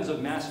weapons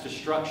of mass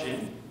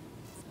destruction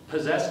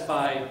possessed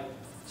by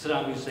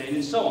Saddam Hussein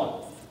and so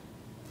on.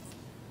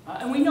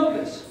 And we know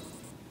this.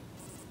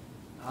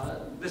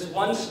 This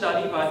one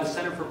study by the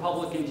Center for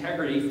Public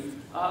Integrity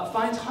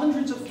finds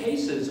hundreds of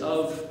cases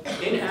of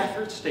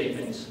inaccurate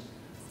statements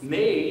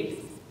made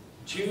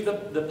to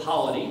the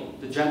polity,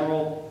 the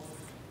general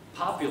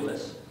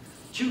populace,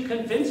 to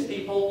convince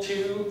people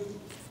to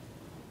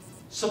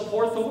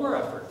support the war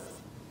effort.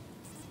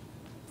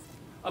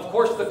 Of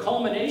course, the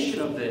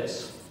culmination of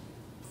this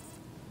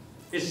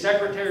is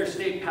Secretary of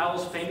State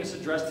Powell's famous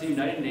address to the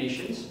United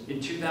Nations in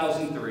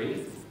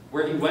 2003,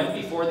 where he went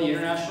before the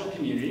international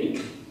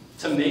community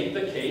to make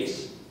the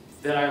case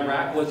that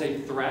Iraq was a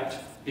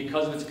threat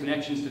because of its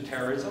connections to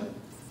terrorism,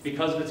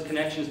 because of its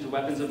connections to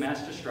weapons of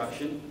mass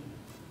destruction,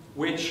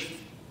 which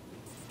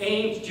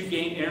aimed to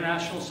gain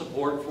international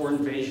support for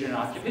invasion and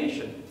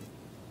occupation.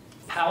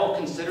 Powell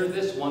considered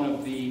this one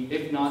of the,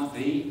 if not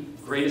the,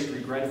 greatest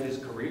regret of his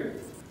career.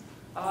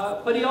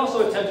 But he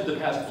also attempted to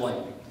pass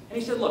blame. And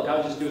he said, look, I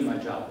was just doing my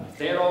job.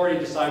 They had already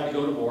decided to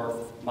go to war.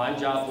 My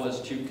job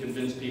was to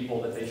convince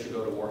people that they should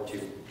go to war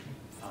too.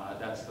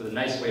 That's the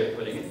nice way of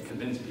putting it,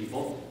 convince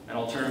people. An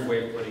alternative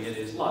way of putting it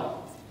is lie.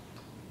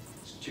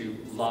 It's to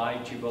lie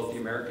to both the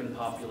American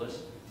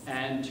populace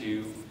and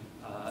to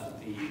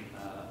the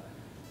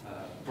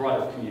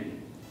broader community.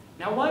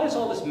 Now, why does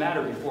all this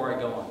matter before I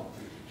go on?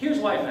 Here's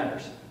why it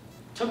matters.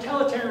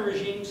 Totalitarian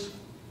regimes,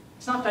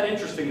 it's not that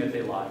interesting that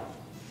they lie.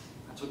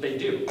 That's what they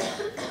do.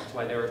 That's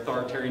why they're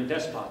authoritarian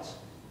despots.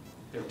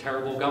 They're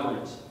terrible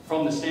governments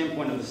from the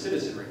standpoint of the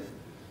citizenry.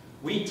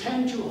 We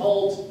tend to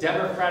hold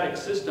democratic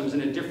systems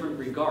in a different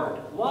regard.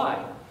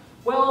 Why?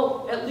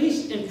 Well, at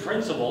least in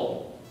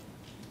principle,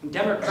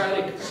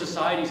 democratic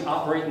societies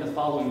operate in the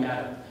following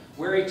manner.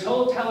 Where a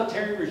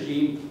totalitarian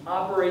regime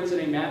operates in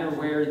a manner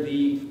where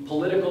the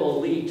political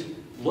elite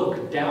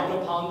look down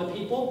upon the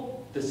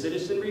people, the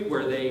citizenry,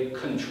 where they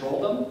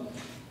control them,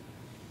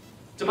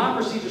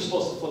 democracies are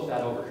supposed to flip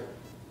that over.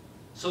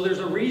 So there's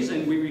a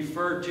reason we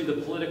refer to the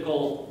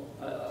political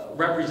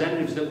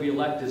representatives that we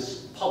elect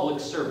as public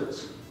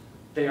servants.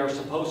 They are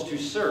supposed to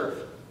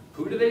serve.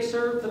 Who do they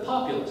serve? The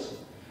populace.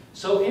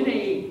 So in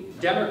a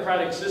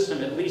democratic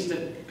system, at least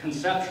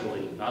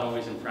conceptually, not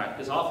always in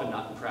practice, often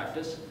not in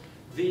practice,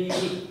 the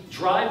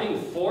driving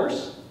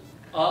force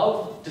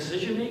of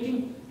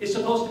decision-making is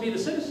supposed to be the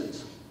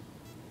citizens.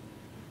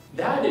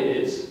 That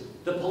is,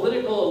 the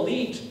political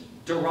elite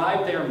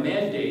derive their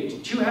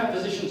mandate to have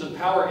positions of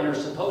power and are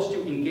supposed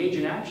to engage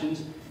in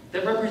actions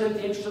that represent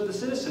the interests of the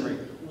citizenry.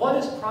 What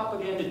does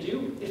propaganda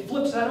do? It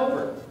flips that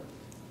over.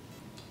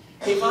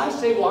 If I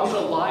say, well, I'm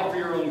going to lie for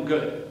your own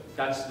good,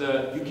 that's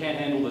the, you can't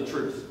handle the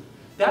truth.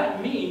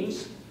 That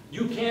means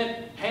you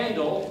can't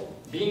handle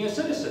being a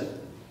citizen.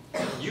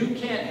 You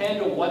can't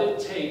handle what it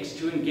takes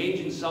to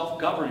engage in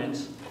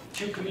self-governance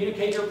to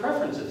communicate your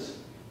preferences.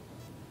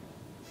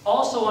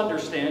 Also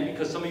understand,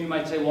 because some of you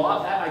might say, well,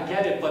 I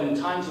get it, but in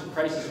times of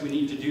crisis we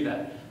need to do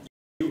that.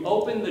 You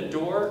open the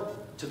door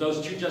to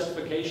those two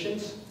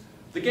justifications,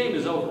 the game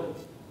is over.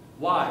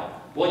 Why?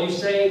 Well, you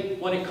say,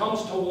 when it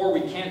comes to war,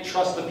 we can't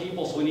trust the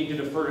people, so we need to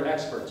defer to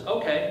experts.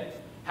 Okay,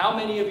 how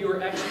many of you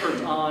are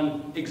experts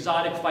on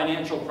exotic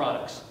financial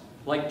products,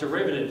 like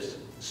derivatives,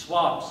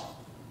 swaps,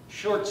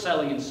 short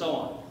selling, and so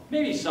on?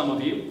 Maybe some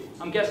of you.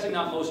 I'm guessing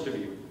not most of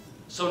you.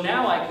 So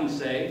now I can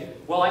say,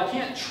 well, I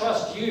can't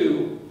trust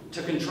you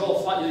to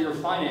control your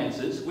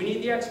finances. We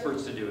need the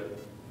experts to do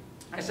it.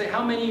 I say,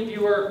 how many of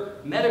you are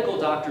medical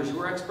doctors who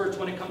are experts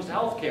when it comes to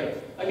healthcare?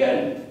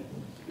 Again,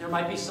 there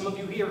might be some of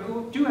you here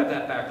who do have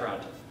that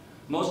background.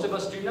 Most of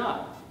us do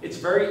not. It's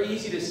very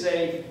easy to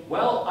say,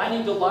 well, I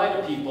need to lie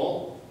to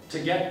people to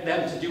get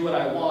them to do what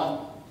I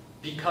want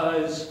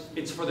because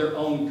it's for their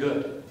own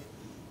good.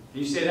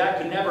 And you say,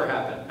 that could never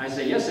happen. I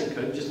say, yes, it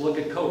could. Just look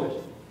at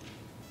COVID.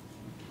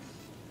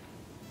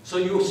 So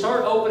you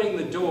start opening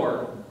the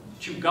door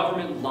to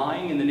government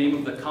lying in the name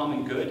of the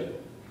common good.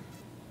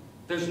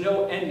 There's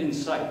no end in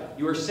sight.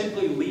 You are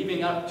simply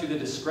leaving up to the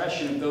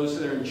discretion of those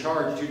that are in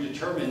charge to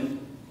determine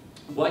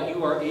what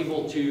you are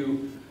able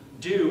to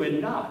do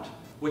and not,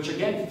 which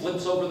again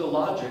flips over the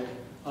logic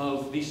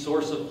of the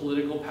source of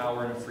political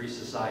power in a free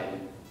society.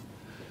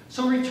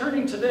 So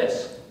returning to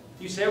this,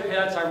 you say, okay,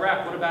 that's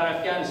Iraq, what about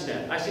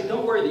Afghanistan? I say,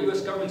 don't worry, the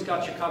US government's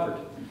got you covered.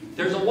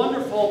 There's a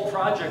wonderful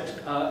project,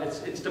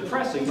 it's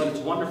depressing, but it's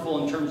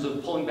wonderful in terms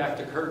of pulling back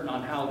the curtain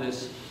on how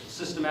this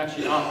system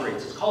actually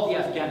operates. It's called the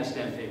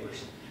Afghanistan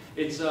Papers.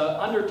 It's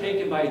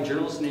undertaken by a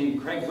journalist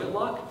named Craig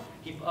Whitlock.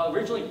 He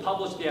originally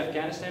published the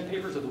Afghanistan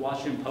Papers at the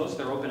Washington Post.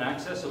 They're open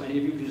access, so any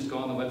of you can just go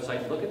on the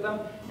website and look at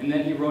them. And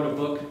then he wrote a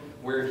book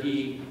where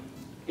he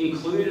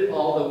included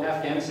all the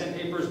Afghanistan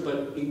papers,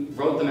 but he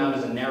wrote them out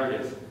as a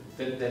narrative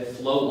that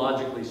flow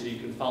logically so you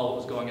can follow what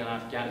was going on in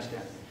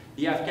Afghanistan.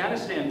 The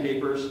Afghanistan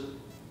Papers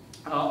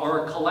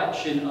are a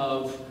collection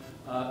of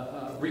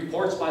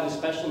reports by the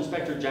Special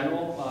Inspector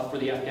General for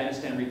the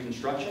Afghanistan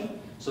Reconstruction.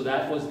 So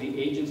that was the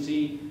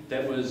agency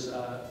that was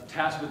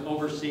tasked with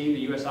overseeing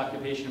the U.S.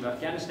 occupation of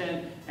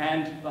Afghanistan,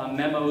 and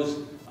memos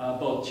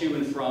both to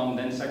and from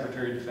then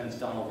Secretary of Defense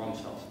Donald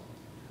Rumsfeld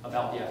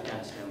about the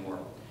Afghanistan war.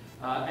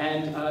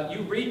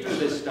 You read through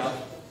this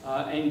stuff,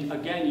 and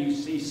again, you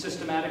see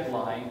systematic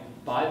lying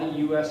by the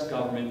U.S.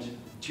 government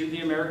to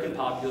the American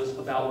populace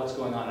about what's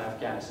going on in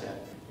Afghanistan.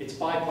 It's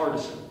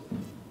bipartisan.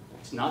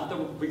 It's not the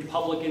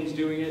Republicans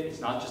doing it. It's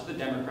not just the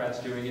Democrats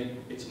doing it.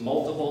 It's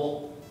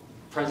multiple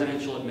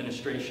presidential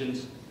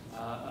administrations,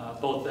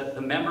 both the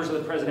members of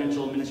the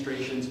presidential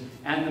administrations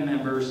and the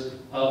members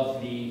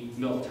of the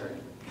military.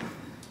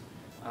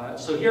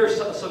 So here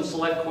are some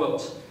select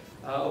quotes.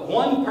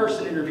 One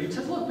person interviewed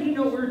says, look, we didn't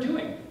know what we were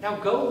doing. Now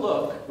go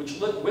look, which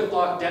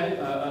Whitlock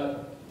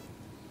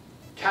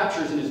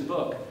captures in his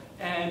book,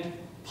 and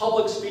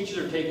public speeches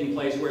are taking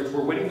place where it's,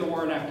 we're winning the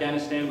war in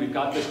Afghanistan, we've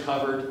got this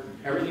covered,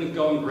 everything's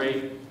going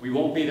great, we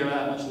won't be there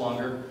that much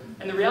longer.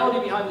 And the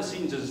reality behind the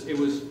scenes is it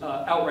was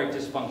outright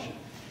dysfunction.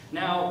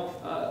 Now,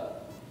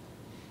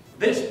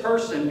 this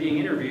person being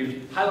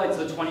interviewed highlights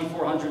the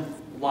 2,400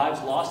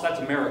 lives lost. That's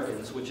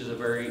Americans, which is a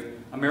very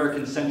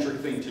American-centric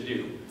thing to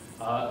do.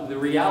 The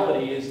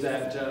reality is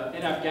that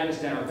in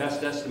Afghanistan, our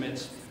best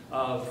estimates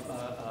of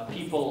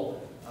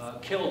people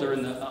killed are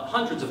in the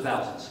hundreds of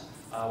thousands.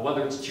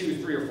 Whether it's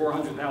 2, 3, or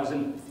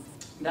 400,000,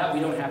 that we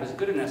don't have as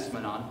good an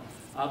estimate on.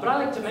 But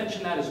I like to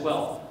mention that as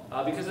well,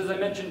 because as I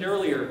mentioned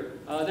earlier,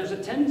 there's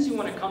a tendency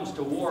when it comes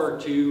to war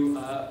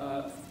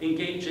to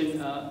engage in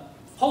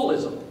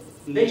holism,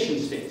 nation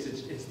states.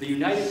 It's the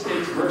United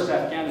States versus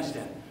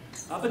Afghanistan.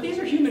 But these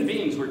are human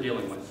beings we're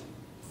dealing with.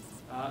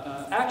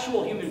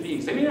 Actual human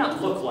beings. They may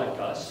not look like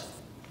us.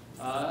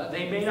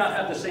 They may not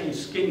have the same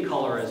skin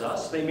color as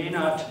us. They may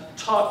not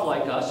talk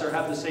like us or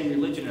have the same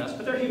religion as us,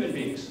 but they're human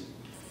beings.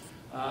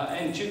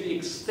 And to the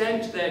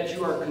extent that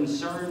you are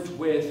concerned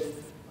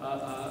with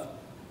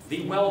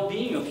the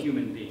well-being of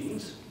human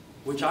beings,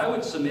 which I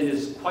would submit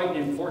is quite an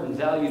important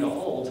value to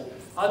hold,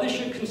 this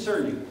should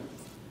concern you.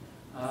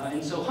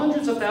 And so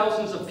hundreds of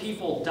thousands of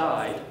people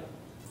died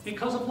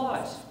because of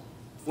lies.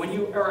 When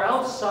you are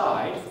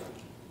outside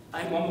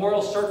a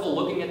memorial circle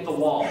looking at the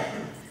wall,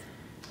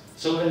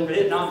 so in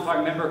Vietnam, if I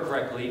remember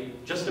correctly,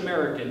 just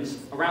Americans,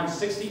 around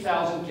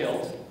 60,000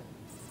 killed,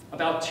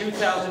 about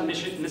 2,000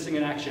 missing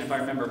in action, if I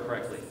remember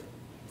correctly.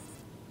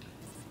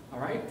 All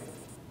right?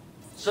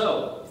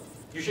 So,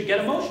 you should get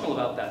emotional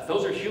about that.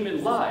 Those are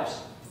human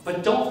lives.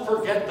 But don't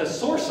forget the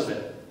source of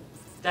it.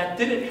 That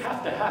didn't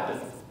have to happen.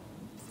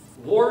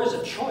 War is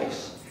a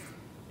choice.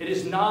 It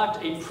is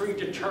not a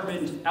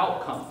predetermined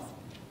outcome.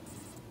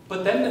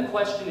 But then the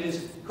question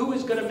is, who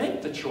is going to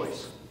make the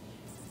choice?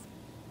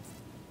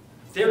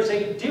 There's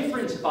a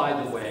difference,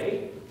 by the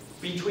way,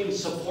 between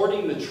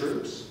supporting the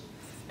troops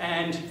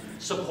and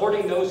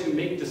supporting those who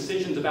make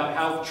decisions about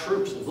how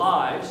troops'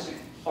 lives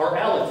are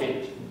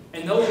allocated.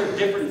 And those are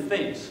different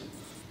things.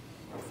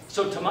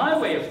 So to my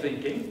way of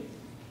thinking,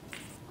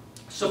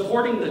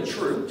 supporting the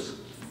troops,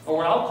 or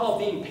what I'll call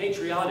being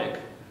patriotic,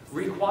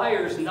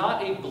 requires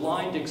not a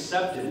blind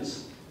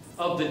acceptance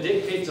of the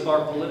dictates of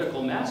our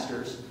political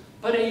masters,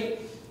 but a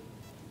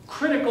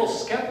critical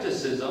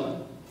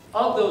skepticism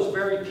of those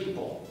very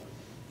people,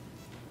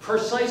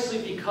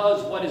 precisely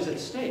because what is at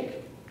stake?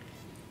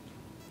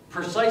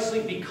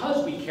 Precisely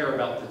because we care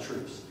about the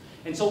troops.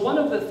 And so one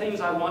of the things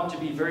I want to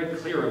be very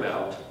clear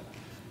about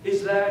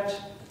is that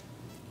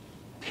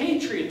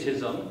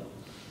patriotism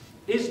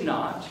is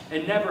not,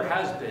 and never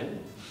has been,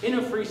 in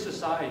a free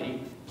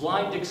society,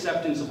 blind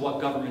acceptance of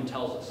what government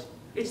tells us.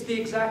 It's the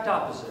exact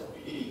opposite.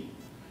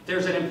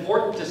 There's an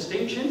important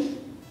distinction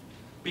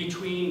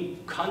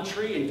between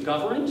country and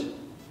government.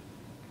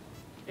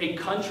 A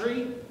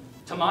country,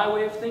 to my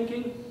way of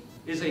thinking,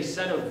 is a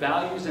set of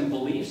values and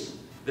beliefs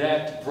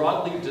that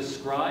broadly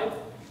describe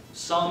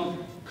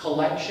some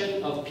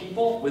collection of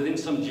people within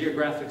some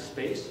geographic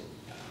space.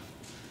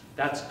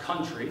 That's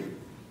country.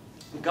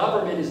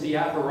 Government is the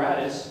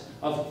apparatus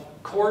of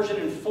coercion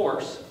and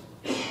force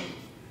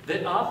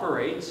that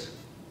operates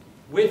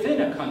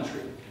within a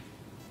country.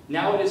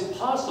 Now, it is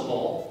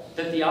possible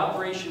that the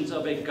operations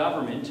of a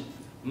government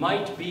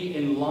might be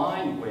in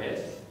line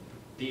with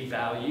the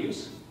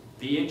values,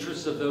 the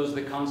interests of those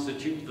that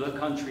constitute the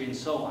country, and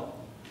so on.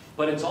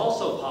 But it's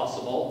also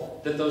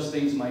possible that those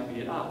things might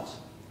be at odds.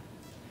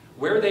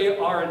 Where they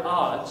are at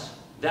odds,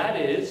 that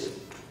is,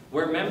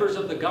 where members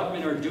of the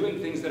government are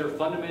doing things that are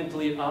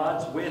fundamentally at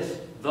odds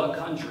with the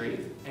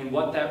country and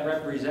what that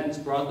represents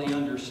broadly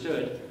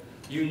understood,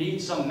 you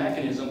need some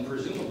mechanism,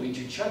 presumably,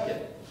 to check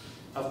it.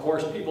 Of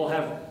course, people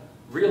have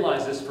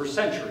realized this for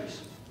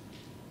centuries,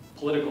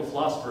 political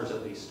philosophers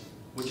at least,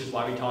 which is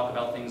why we talk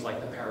about things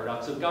like the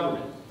paradox of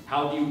government.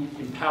 How do you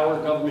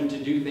empower government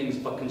to do things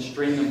but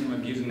constrain them from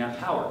abusing that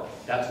power?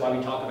 That's why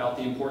we talk about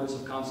the importance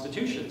of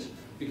constitutions,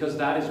 because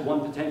that is one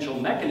potential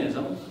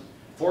mechanism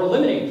for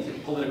limiting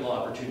political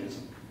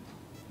opportunism.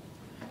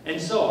 And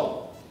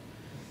so,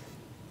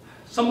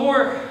 some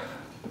more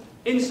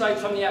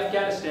insights from the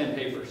Afghanistan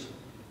papers.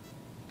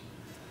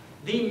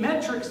 The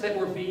metrics that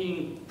were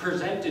being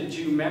presented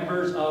to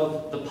members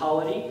of the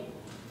polity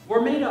were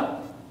made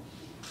up.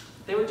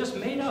 They were just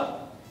made up.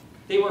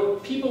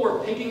 People were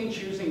picking and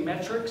choosing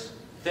metrics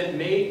that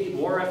made the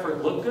war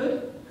effort look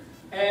good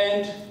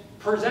and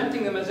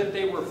presenting them as if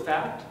they were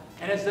fact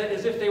and as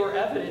if they were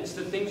evidence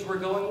that things were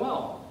going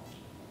well.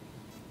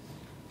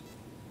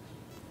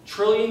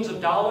 Trillions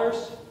of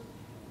dollars,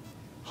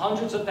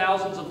 hundreds of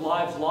thousands of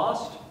lives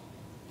lost.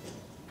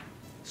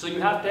 So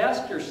you have to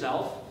ask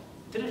yourself,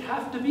 did it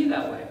have to be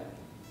that way?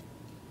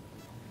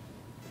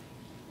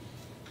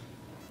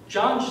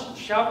 John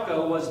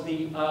Shapko was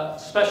the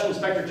Special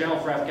Inspector General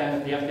for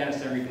the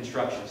Afghanistan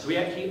Reconstruction. So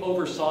he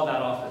oversaw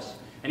that office.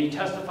 And he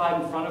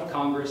testified in front of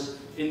Congress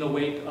in the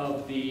wake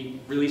of the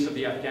release of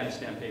the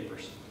Afghanistan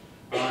papers.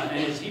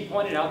 And as he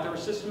pointed out, there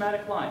was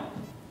systematic lying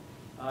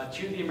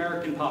to the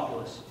American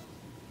populace.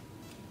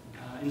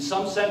 In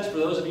some sense, for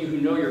those of you who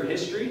know your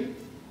history,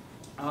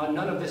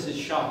 none of this is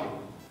shocking.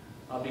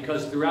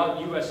 Because throughout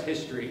U.S.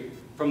 history,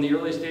 from the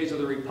earliest days of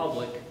the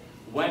Republic,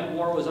 when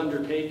war was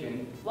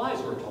undertaken,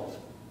 lies were told.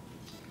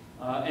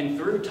 And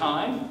through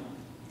time,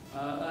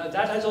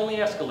 that has only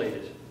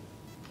escalated.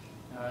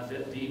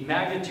 The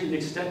magnitude and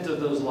extent of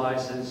those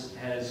lies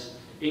has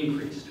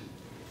increased.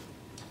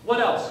 What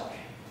else?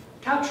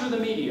 Capture the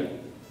media.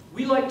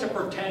 We like to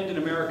pretend in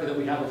America that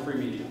we have a free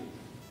media.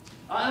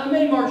 On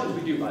many margins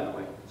we do, by the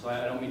way, so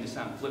I don't mean to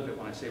sound flippant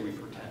when I say we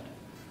pretend.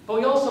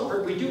 But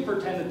we do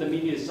pretend that the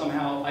media is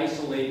somehow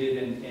isolated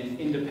and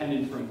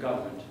independent from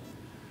government.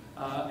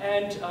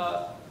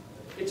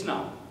 It's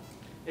not,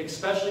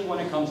 especially when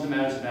it comes to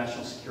matters of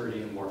national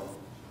security and war.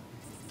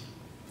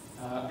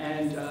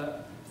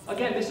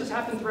 Again, this has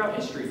happened throughout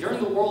history.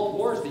 During the World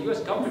Wars, the US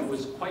government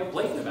was quite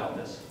blatant about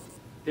this.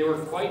 They were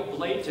quite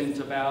blatant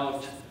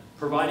about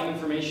providing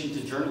information to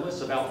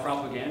journalists about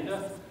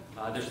propaganda.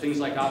 There's things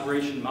like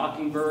Operation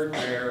Mockingbird,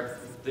 where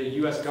the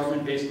US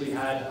government basically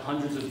had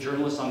hundreds of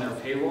journalists on their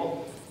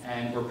payroll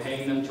and were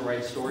paying them to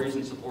write stories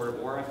in support of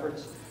war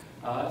efforts.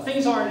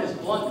 Things aren't as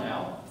blunt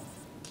now,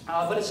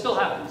 but it still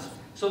happens.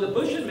 So the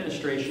Bush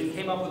administration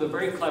came up with a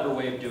very clever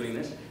way of doing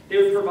this. They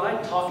would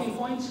provide talking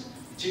points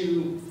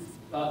to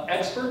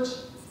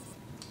experts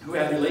who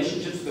had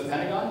relationships with the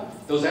Pentagon.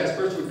 Those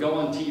experts would go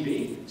on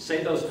TV,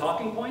 say those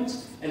talking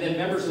points, and then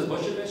members of the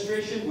Bush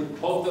administration would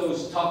quote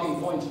those talking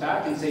points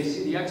back and say,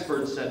 see, the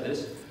experts said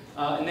this,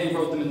 and they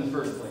wrote them in the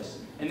first place.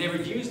 And they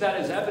would use that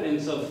as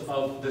evidence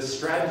of the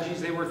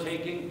strategies they were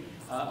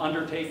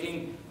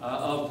undertaking,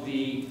 of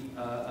the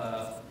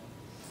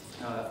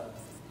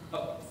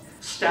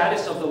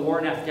status of the war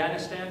in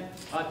Afghanistan,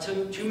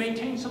 to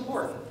maintain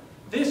support.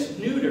 This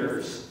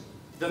neuters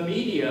the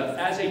media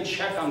as a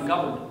check on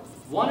government.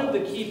 One of the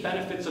key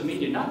benefits of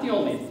media, not the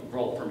only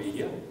role for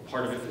media,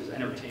 part of it is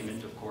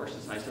entertainment, of course.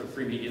 It's nice to have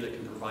free media that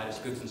can provide us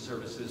goods and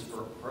services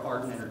for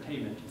art and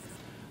entertainment.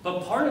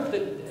 But part of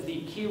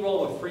the key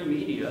role of free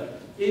media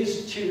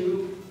is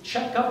to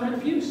check government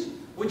abuse,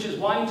 which is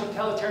why in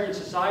totalitarian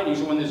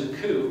societies, or when there's a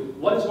coup,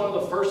 what is one of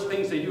the first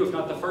things they do, if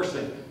not the first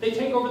thing? They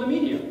take over the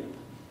media.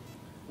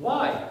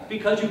 Why?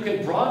 Because you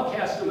can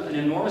broadcast an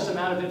enormous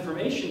amount of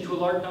information to a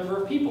large number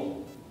of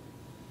people.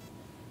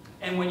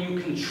 And when you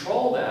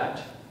control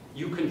that,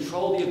 you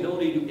control the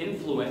ability to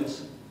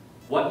influence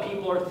what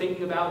people are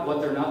thinking about, what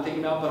they're not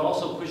thinking about, but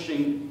also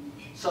pushing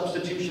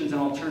substitutions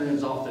and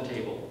alternatives off the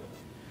table.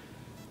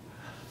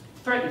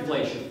 Threat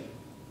inflation.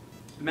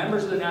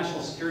 Members of the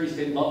national security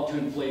state love to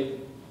inflate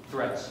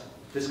threats.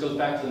 This goes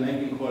back to the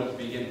Mencken quote at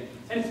the beginning.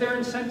 And it's their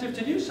incentive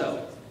to do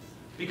so,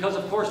 because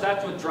of course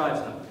that's what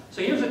drives them.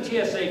 So here's a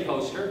TSA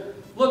poster.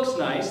 Looks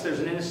nice. There's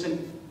an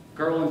innocent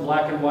girl in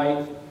black and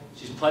white.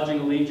 She's pledging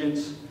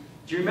allegiance.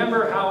 Do you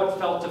remember how it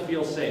felt to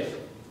feel safe?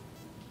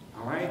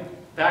 All right?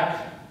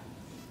 Back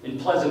in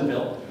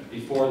Pleasantville,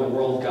 before the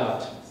world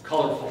got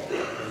colorful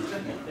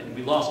and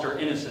we lost our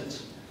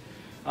innocence.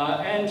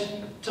 And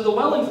to the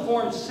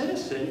well-informed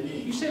citizen,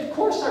 you say, of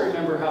course I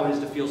remember how it is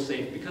to feel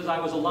safe, because I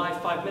was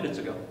alive 5 minutes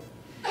ago.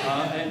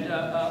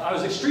 I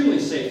was extremely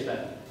safe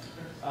then.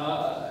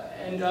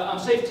 I'm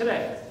safe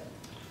today.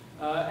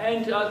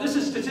 This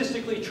is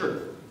statistically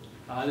true.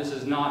 This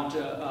is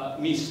not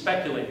me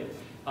speculating.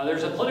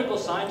 There's a political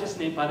scientist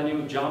named by the name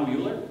of John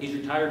Mueller. He's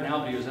retired now,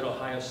 but he was at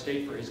Ohio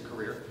State for his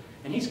career.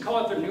 And he's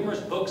co-authored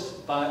numerous books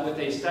with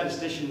a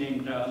statistician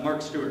named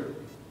Mark Stewart.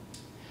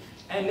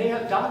 And they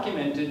have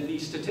documented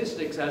these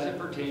statistics as it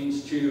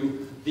pertains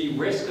to the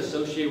risk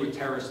associated with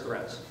terrorist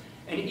threats.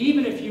 And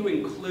even if you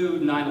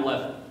include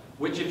 9/11,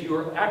 which if you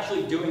were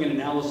actually doing an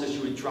analysis,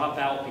 you would drop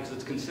out because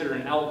it's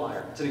considered an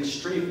outlier. It's an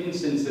extreme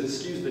instance that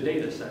skews the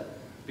data set,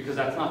 because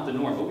that's not the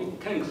norm. But we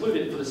can include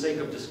it for the sake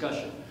of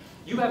discussion.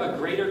 You have a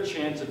greater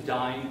chance of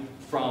dying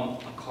from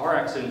a car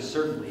accident,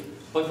 certainly,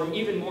 but from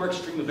even more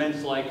extreme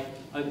events like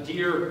a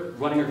deer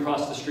running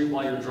across the street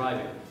while you're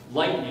driving,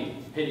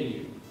 lightning hitting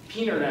you,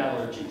 peanut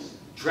allergies,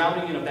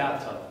 drowning in a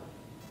bathtub.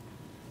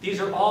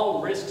 These are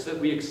all risks that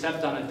we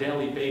accept on a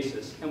daily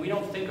basis, and we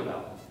don't think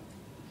about.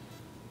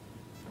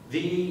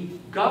 The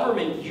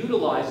government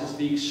utilizes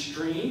the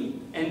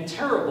extreme, and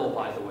terrible,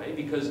 by the way,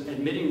 because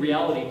admitting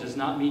reality does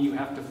not mean you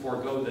have to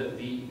forego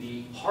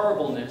the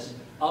horribleness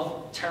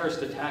of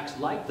terrorist attacks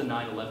like the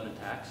 9/11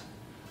 attacks.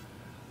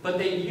 But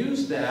they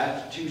use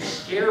that to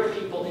scare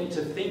people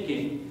into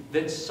thinking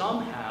that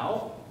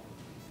somehow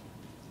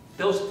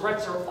those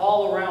threats are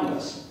all around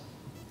us.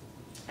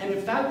 And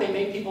in fact, they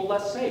make people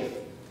less safe.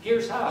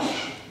 Here's how.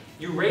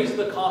 You raise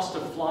the cost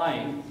of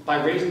flying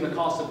by raising the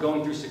cost of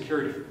going through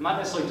security. I'm not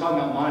necessarily talking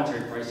about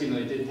monetary price, even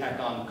though they did tack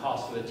on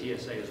costs for the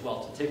TSA as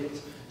well to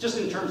tickets. Just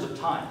in terms of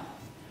time.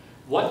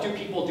 What do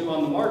people do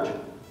on the margin?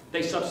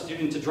 They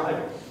substitute into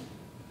driving.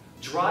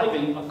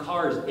 Driving a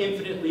car is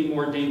infinitely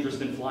more dangerous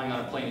than flying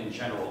on a plane in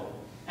general,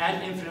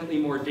 and infinitely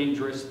more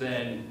dangerous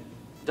than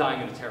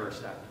dying in a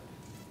terrorist act.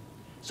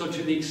 So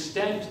to the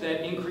extent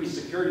that increased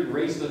security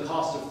raised the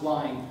cost of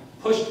flying,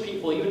 pushed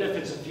people, even if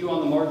it's a few on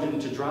the margin,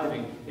 into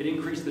driving, it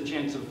increased the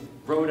chance of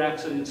road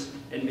accidents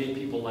and made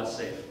people less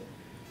safe.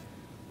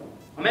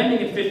 I'm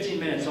ending in 15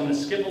 minutes, so I'm going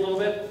to skip a little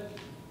bit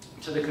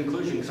to the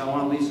conclusion because I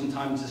want to leave some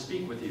time to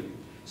speak with you.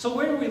 So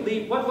where do we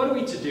leave? What are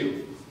we to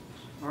do?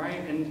 All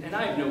right, and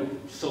I have no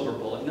silver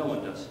bullet. No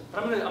one does.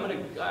 But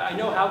I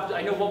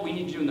know what we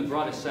need to do in the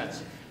broadest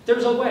sense.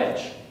 There's a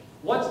wedge.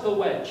 What's the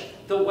wedge?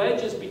 The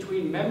wedge is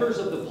between members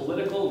of the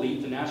political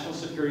elite, the national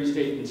security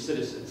state, and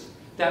citizens.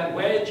 That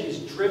wedge is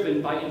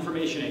driven by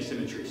information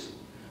asymmetries,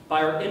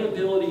 by our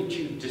inability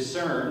to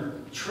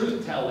discern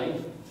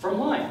truth-telling from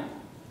lying.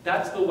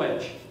 That's the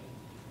wedge.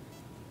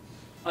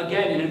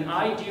 Again, in an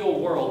ideal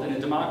world, in a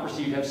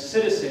democracy, you have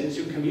citizens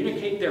who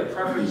communicate their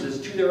preferences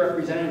to their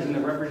representatives, and the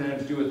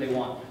representatives do what they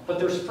want. But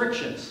there's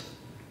frictions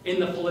in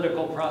the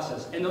political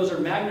process, and those are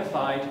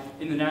magnified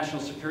in the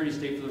national security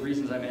state for the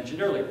reasons I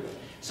mentioned earlier.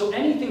 So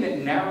anything that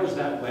narrows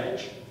that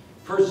wedge,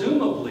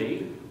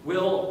 presumably,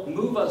 will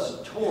move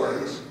us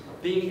towards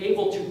being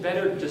able to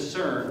better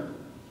discern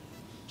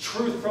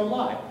truth from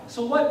lie.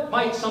 So what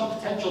might some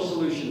potential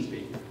solutions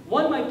be?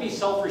 One might be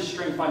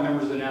self-restraint by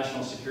members of the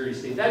national security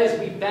state. That is,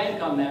 we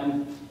bank on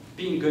them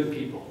being good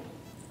people.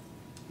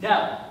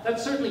 Now,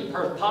 that's certainly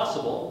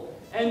possible,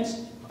 and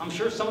I'm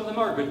sure some of them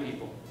are good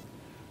people.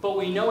 But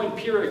we know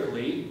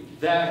empirically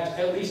that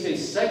at least a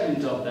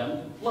segment of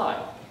them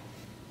lie.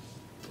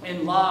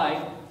 And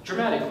lie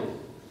dramatically,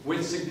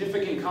 with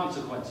significant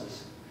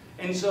consequences.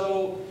 And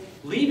so,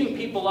 leaving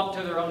people up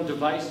to their own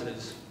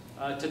devices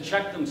to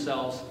check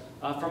themselves,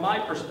 from my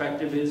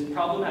perspective, is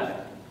problematic.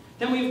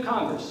 Then we have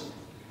Congress.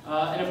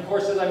 And of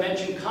course, as I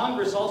mentioned,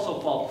 Congress also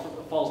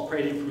falls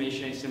prey to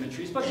information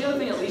asymmetries. But the other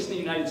thing, at least in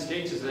the United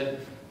States, is that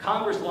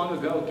Congress long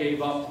ago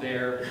gave up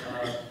their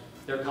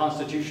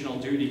constitutional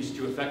duties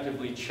to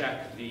effectively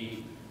check the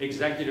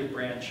executive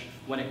branch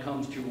when it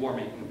comes to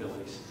war-making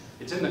abilities.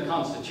 It's in the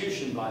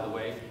Constitution, by the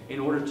way, in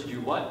order to do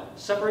what?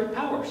 Separate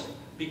powers.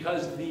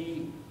 Because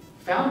the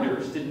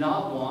founders did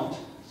not want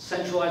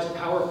centralized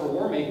power for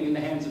war-making in the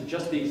hands of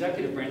just the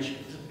executive branch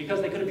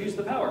because they could abuse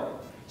the power.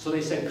 So they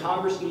said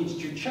Congress needs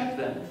to check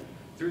them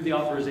through the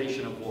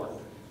authorization of war.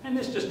 And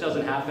this just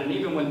doesn't happen. And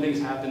even when things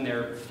happen,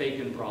 they're fake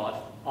and broad.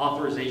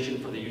 Authorization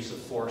for the use of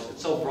force.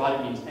 It's so broad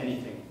it means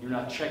anything. You're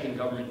not checking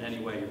government in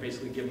any way. You're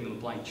basically giving them a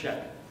blank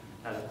check.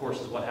 That, of course,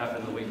 is what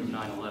happened in the wake of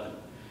 9/11.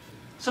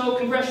 So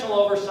congressional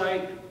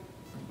oversight,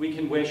 we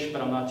can wish,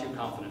 but I'm not too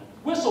confident.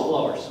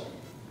 Whistleblowers.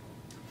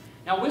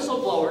 Now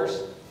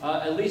whistleblowers,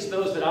 at least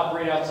those that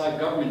operate outside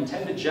government,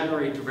 tend to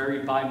generate very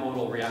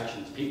bimodal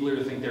reactions. People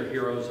either think their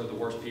heroes are the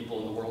worst people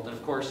in the world, and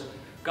of course,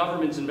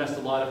 governments invest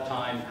a lot of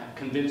time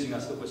convincing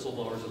us that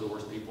whistleblowers are the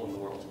worst people in the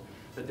world,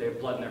 that they have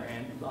blood on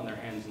their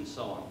hands and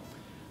so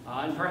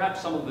on. And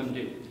perhaps some of them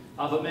do,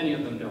 but many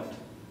of them don't.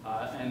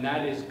 And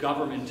that is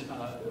government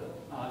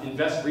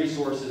invest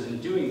resources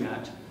in doing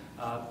that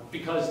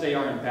because they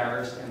are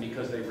embarrassed and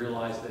because they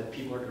realize that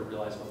people are going to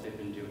realize what they've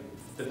been doing.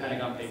 The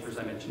Pentagon Papers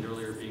I mentioned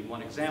earlier being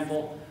one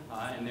example,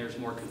 and there's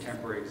more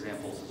contemporary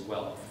examples as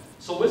well.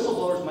 So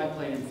whistleblowers might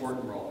play an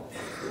important role.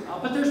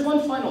 But there's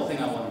one final thing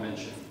I want to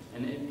mention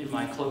in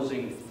my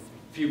closing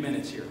few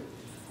minutes here,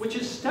 which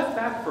is step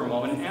back for a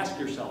moment and ask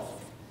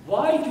yourself,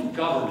 why do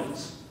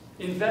governments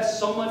invest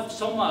so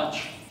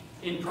much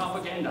in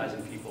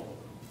propagandizing people?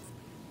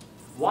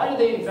 Why do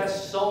they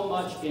invest so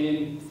much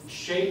in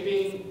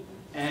shaping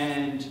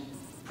and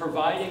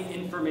providing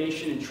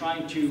information and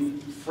trying to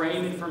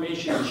frame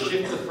information and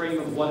shift the frame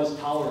of what is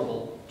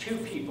tolerable to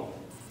people,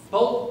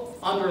 both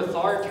under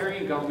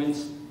authoritarian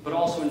governments, but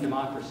also in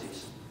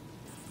democracies?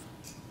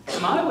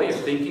 In my way of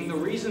thinking, the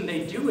reason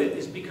they do it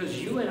is because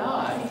you and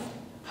I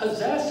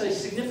possess a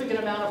significant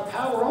amount of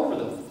power over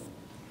them.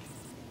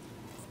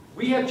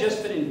 We have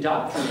just been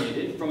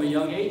indoctrinated from a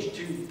young age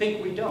to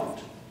think we don't,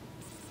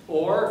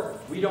 or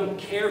we don't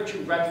care to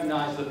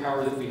recognize the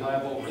power that we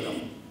have over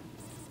them.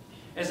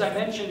 As I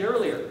mentioned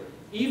earlier,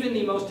 even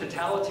the most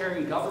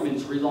totalitarian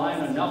governments rely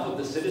on enough of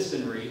the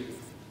citizenry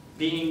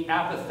being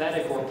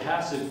apathetic or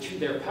passive to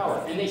their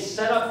power. And they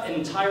set up an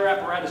entire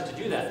apparatus to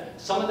do that.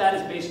 Some of that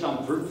is based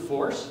on brute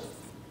force,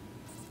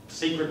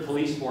 secret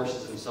police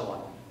forces, and so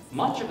on.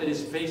 Much of it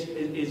is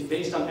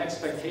based on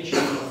expectation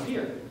and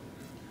fear.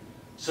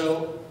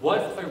 So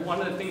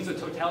one of the things that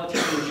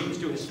totalitarian regimes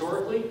do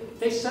historically,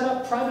 they set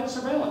up private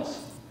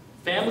surveillance.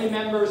 Family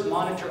members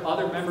monitor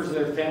other members of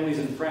their families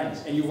and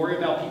friends, and you worry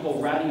about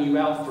people ratting you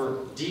out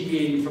for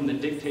deviating from the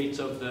dictates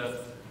of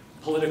the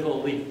political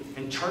elite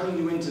and turning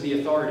you into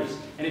the authorities.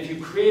 And if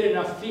you create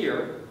enough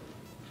fear,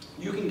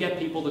 you can get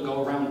people to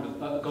go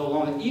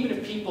along with it, even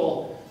if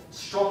people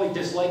strongly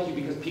dislike you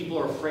because people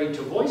are afraid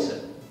to voice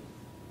it.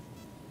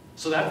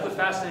 So that's the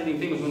fascinating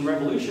thing is when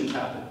revolutions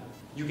happen.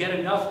 You get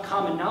enough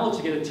common knowledge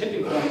to get a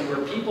tipping point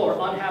where people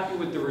are unhappy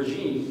with the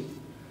regime,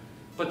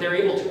 but they're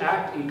able to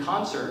act in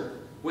concert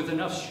with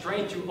enough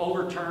strength to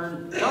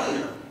overturn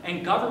government.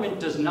 And government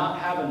does not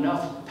have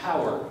enough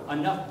power,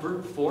 enough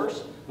brute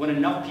force, when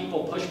enough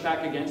people push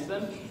back against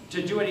them,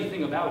 to do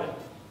anything about it.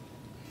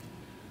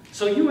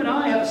 So you and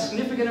I have a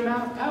significant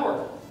amount of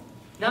power.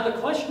 Now the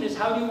question is,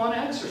 how do you want to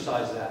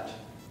exercise that?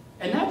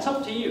 And that's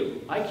up to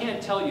you. I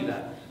can't tell you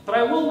that. But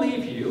I will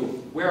leave you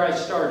where I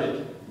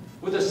started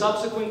with a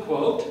subsequent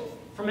quote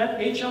from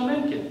H.L.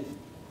 Mencken,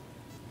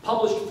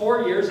 published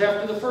 4 years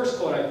after the first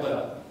quote I put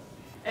up.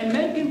 And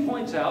Mencken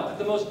points out that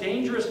the most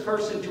dangerous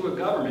person to a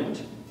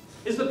government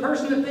is the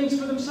person that thinks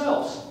for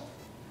themselves,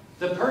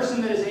 the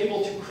person that is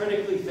able to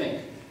critically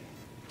think.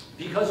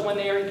 Because when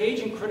they are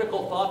engaged in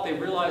critical thought, they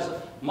realize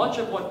much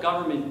of what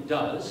government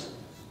does,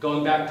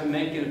 going back to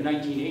Mencken of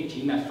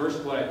 1918, that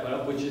first quote I put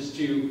up, which is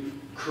to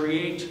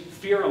create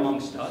fear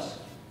amongst us,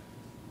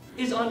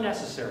 is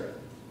unnecessary.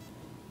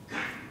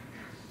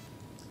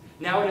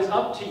 Now, it is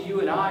up to you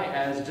and I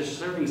as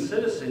discerning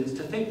citizens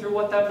to think through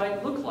what that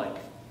might look like.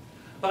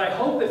 But I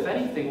hope, if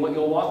anything, what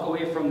you'll walk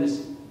away from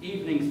this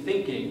evening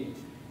thinking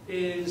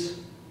is,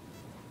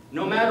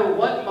 no matter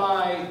what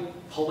my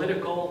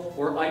political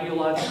or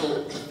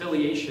ideological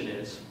affiliation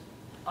is,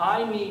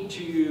 I need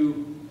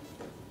to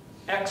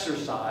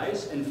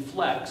exercise and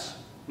flex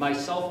my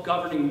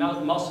self-governing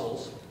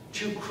muscles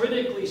to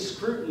critically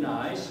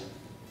scrutinize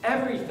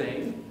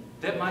everything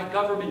that my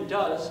government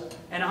does,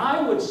 and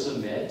I would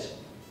submit,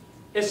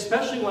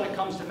 especially when it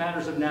comes to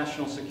matters of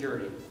national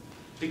security.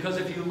 Because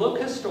if you look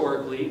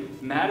historically,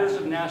 matters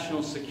of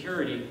national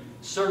security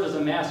serve as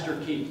a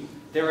master key.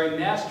 They're a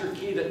master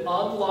key that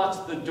unlocks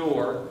the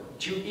door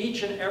to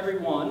each and every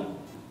one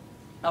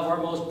of our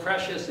most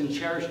precious and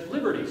cherished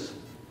liberties.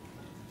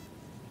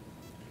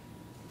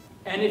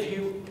 And if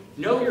you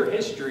know your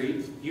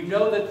history, you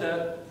know that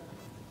the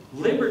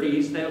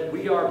liberties that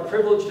we are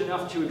privileged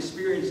enough to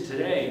experience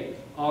today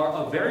are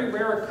a very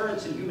rare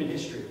occurrence in human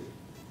history.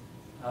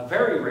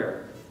 Very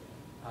rare.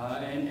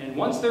 And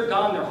once they're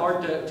gone, they're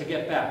hard to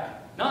get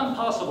back. Not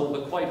impossible,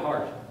 but quite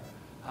hard.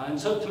 And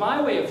so to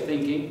my way of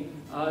thinking,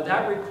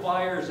 that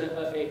requires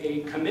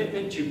a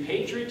commitment to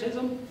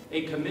patriotism,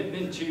 a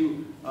commitment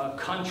to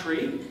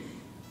country,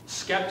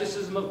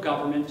 skepticism of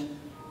government,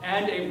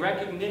 and a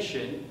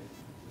recognition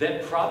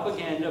that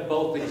propaganda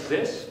both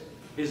exists,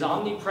 is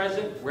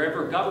omnipresent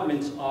wherever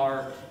governments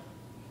are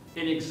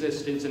in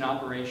existence and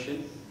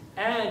operation,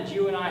 and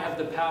you and I have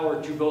the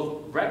power to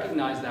both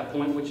recognize that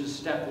point, which is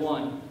step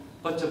one,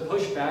 but to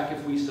push back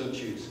if we so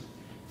choose.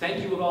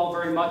 Thank you all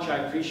very much. I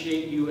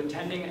appreciate you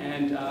attending,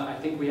 and I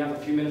think we have a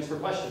few minutes for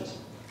questions.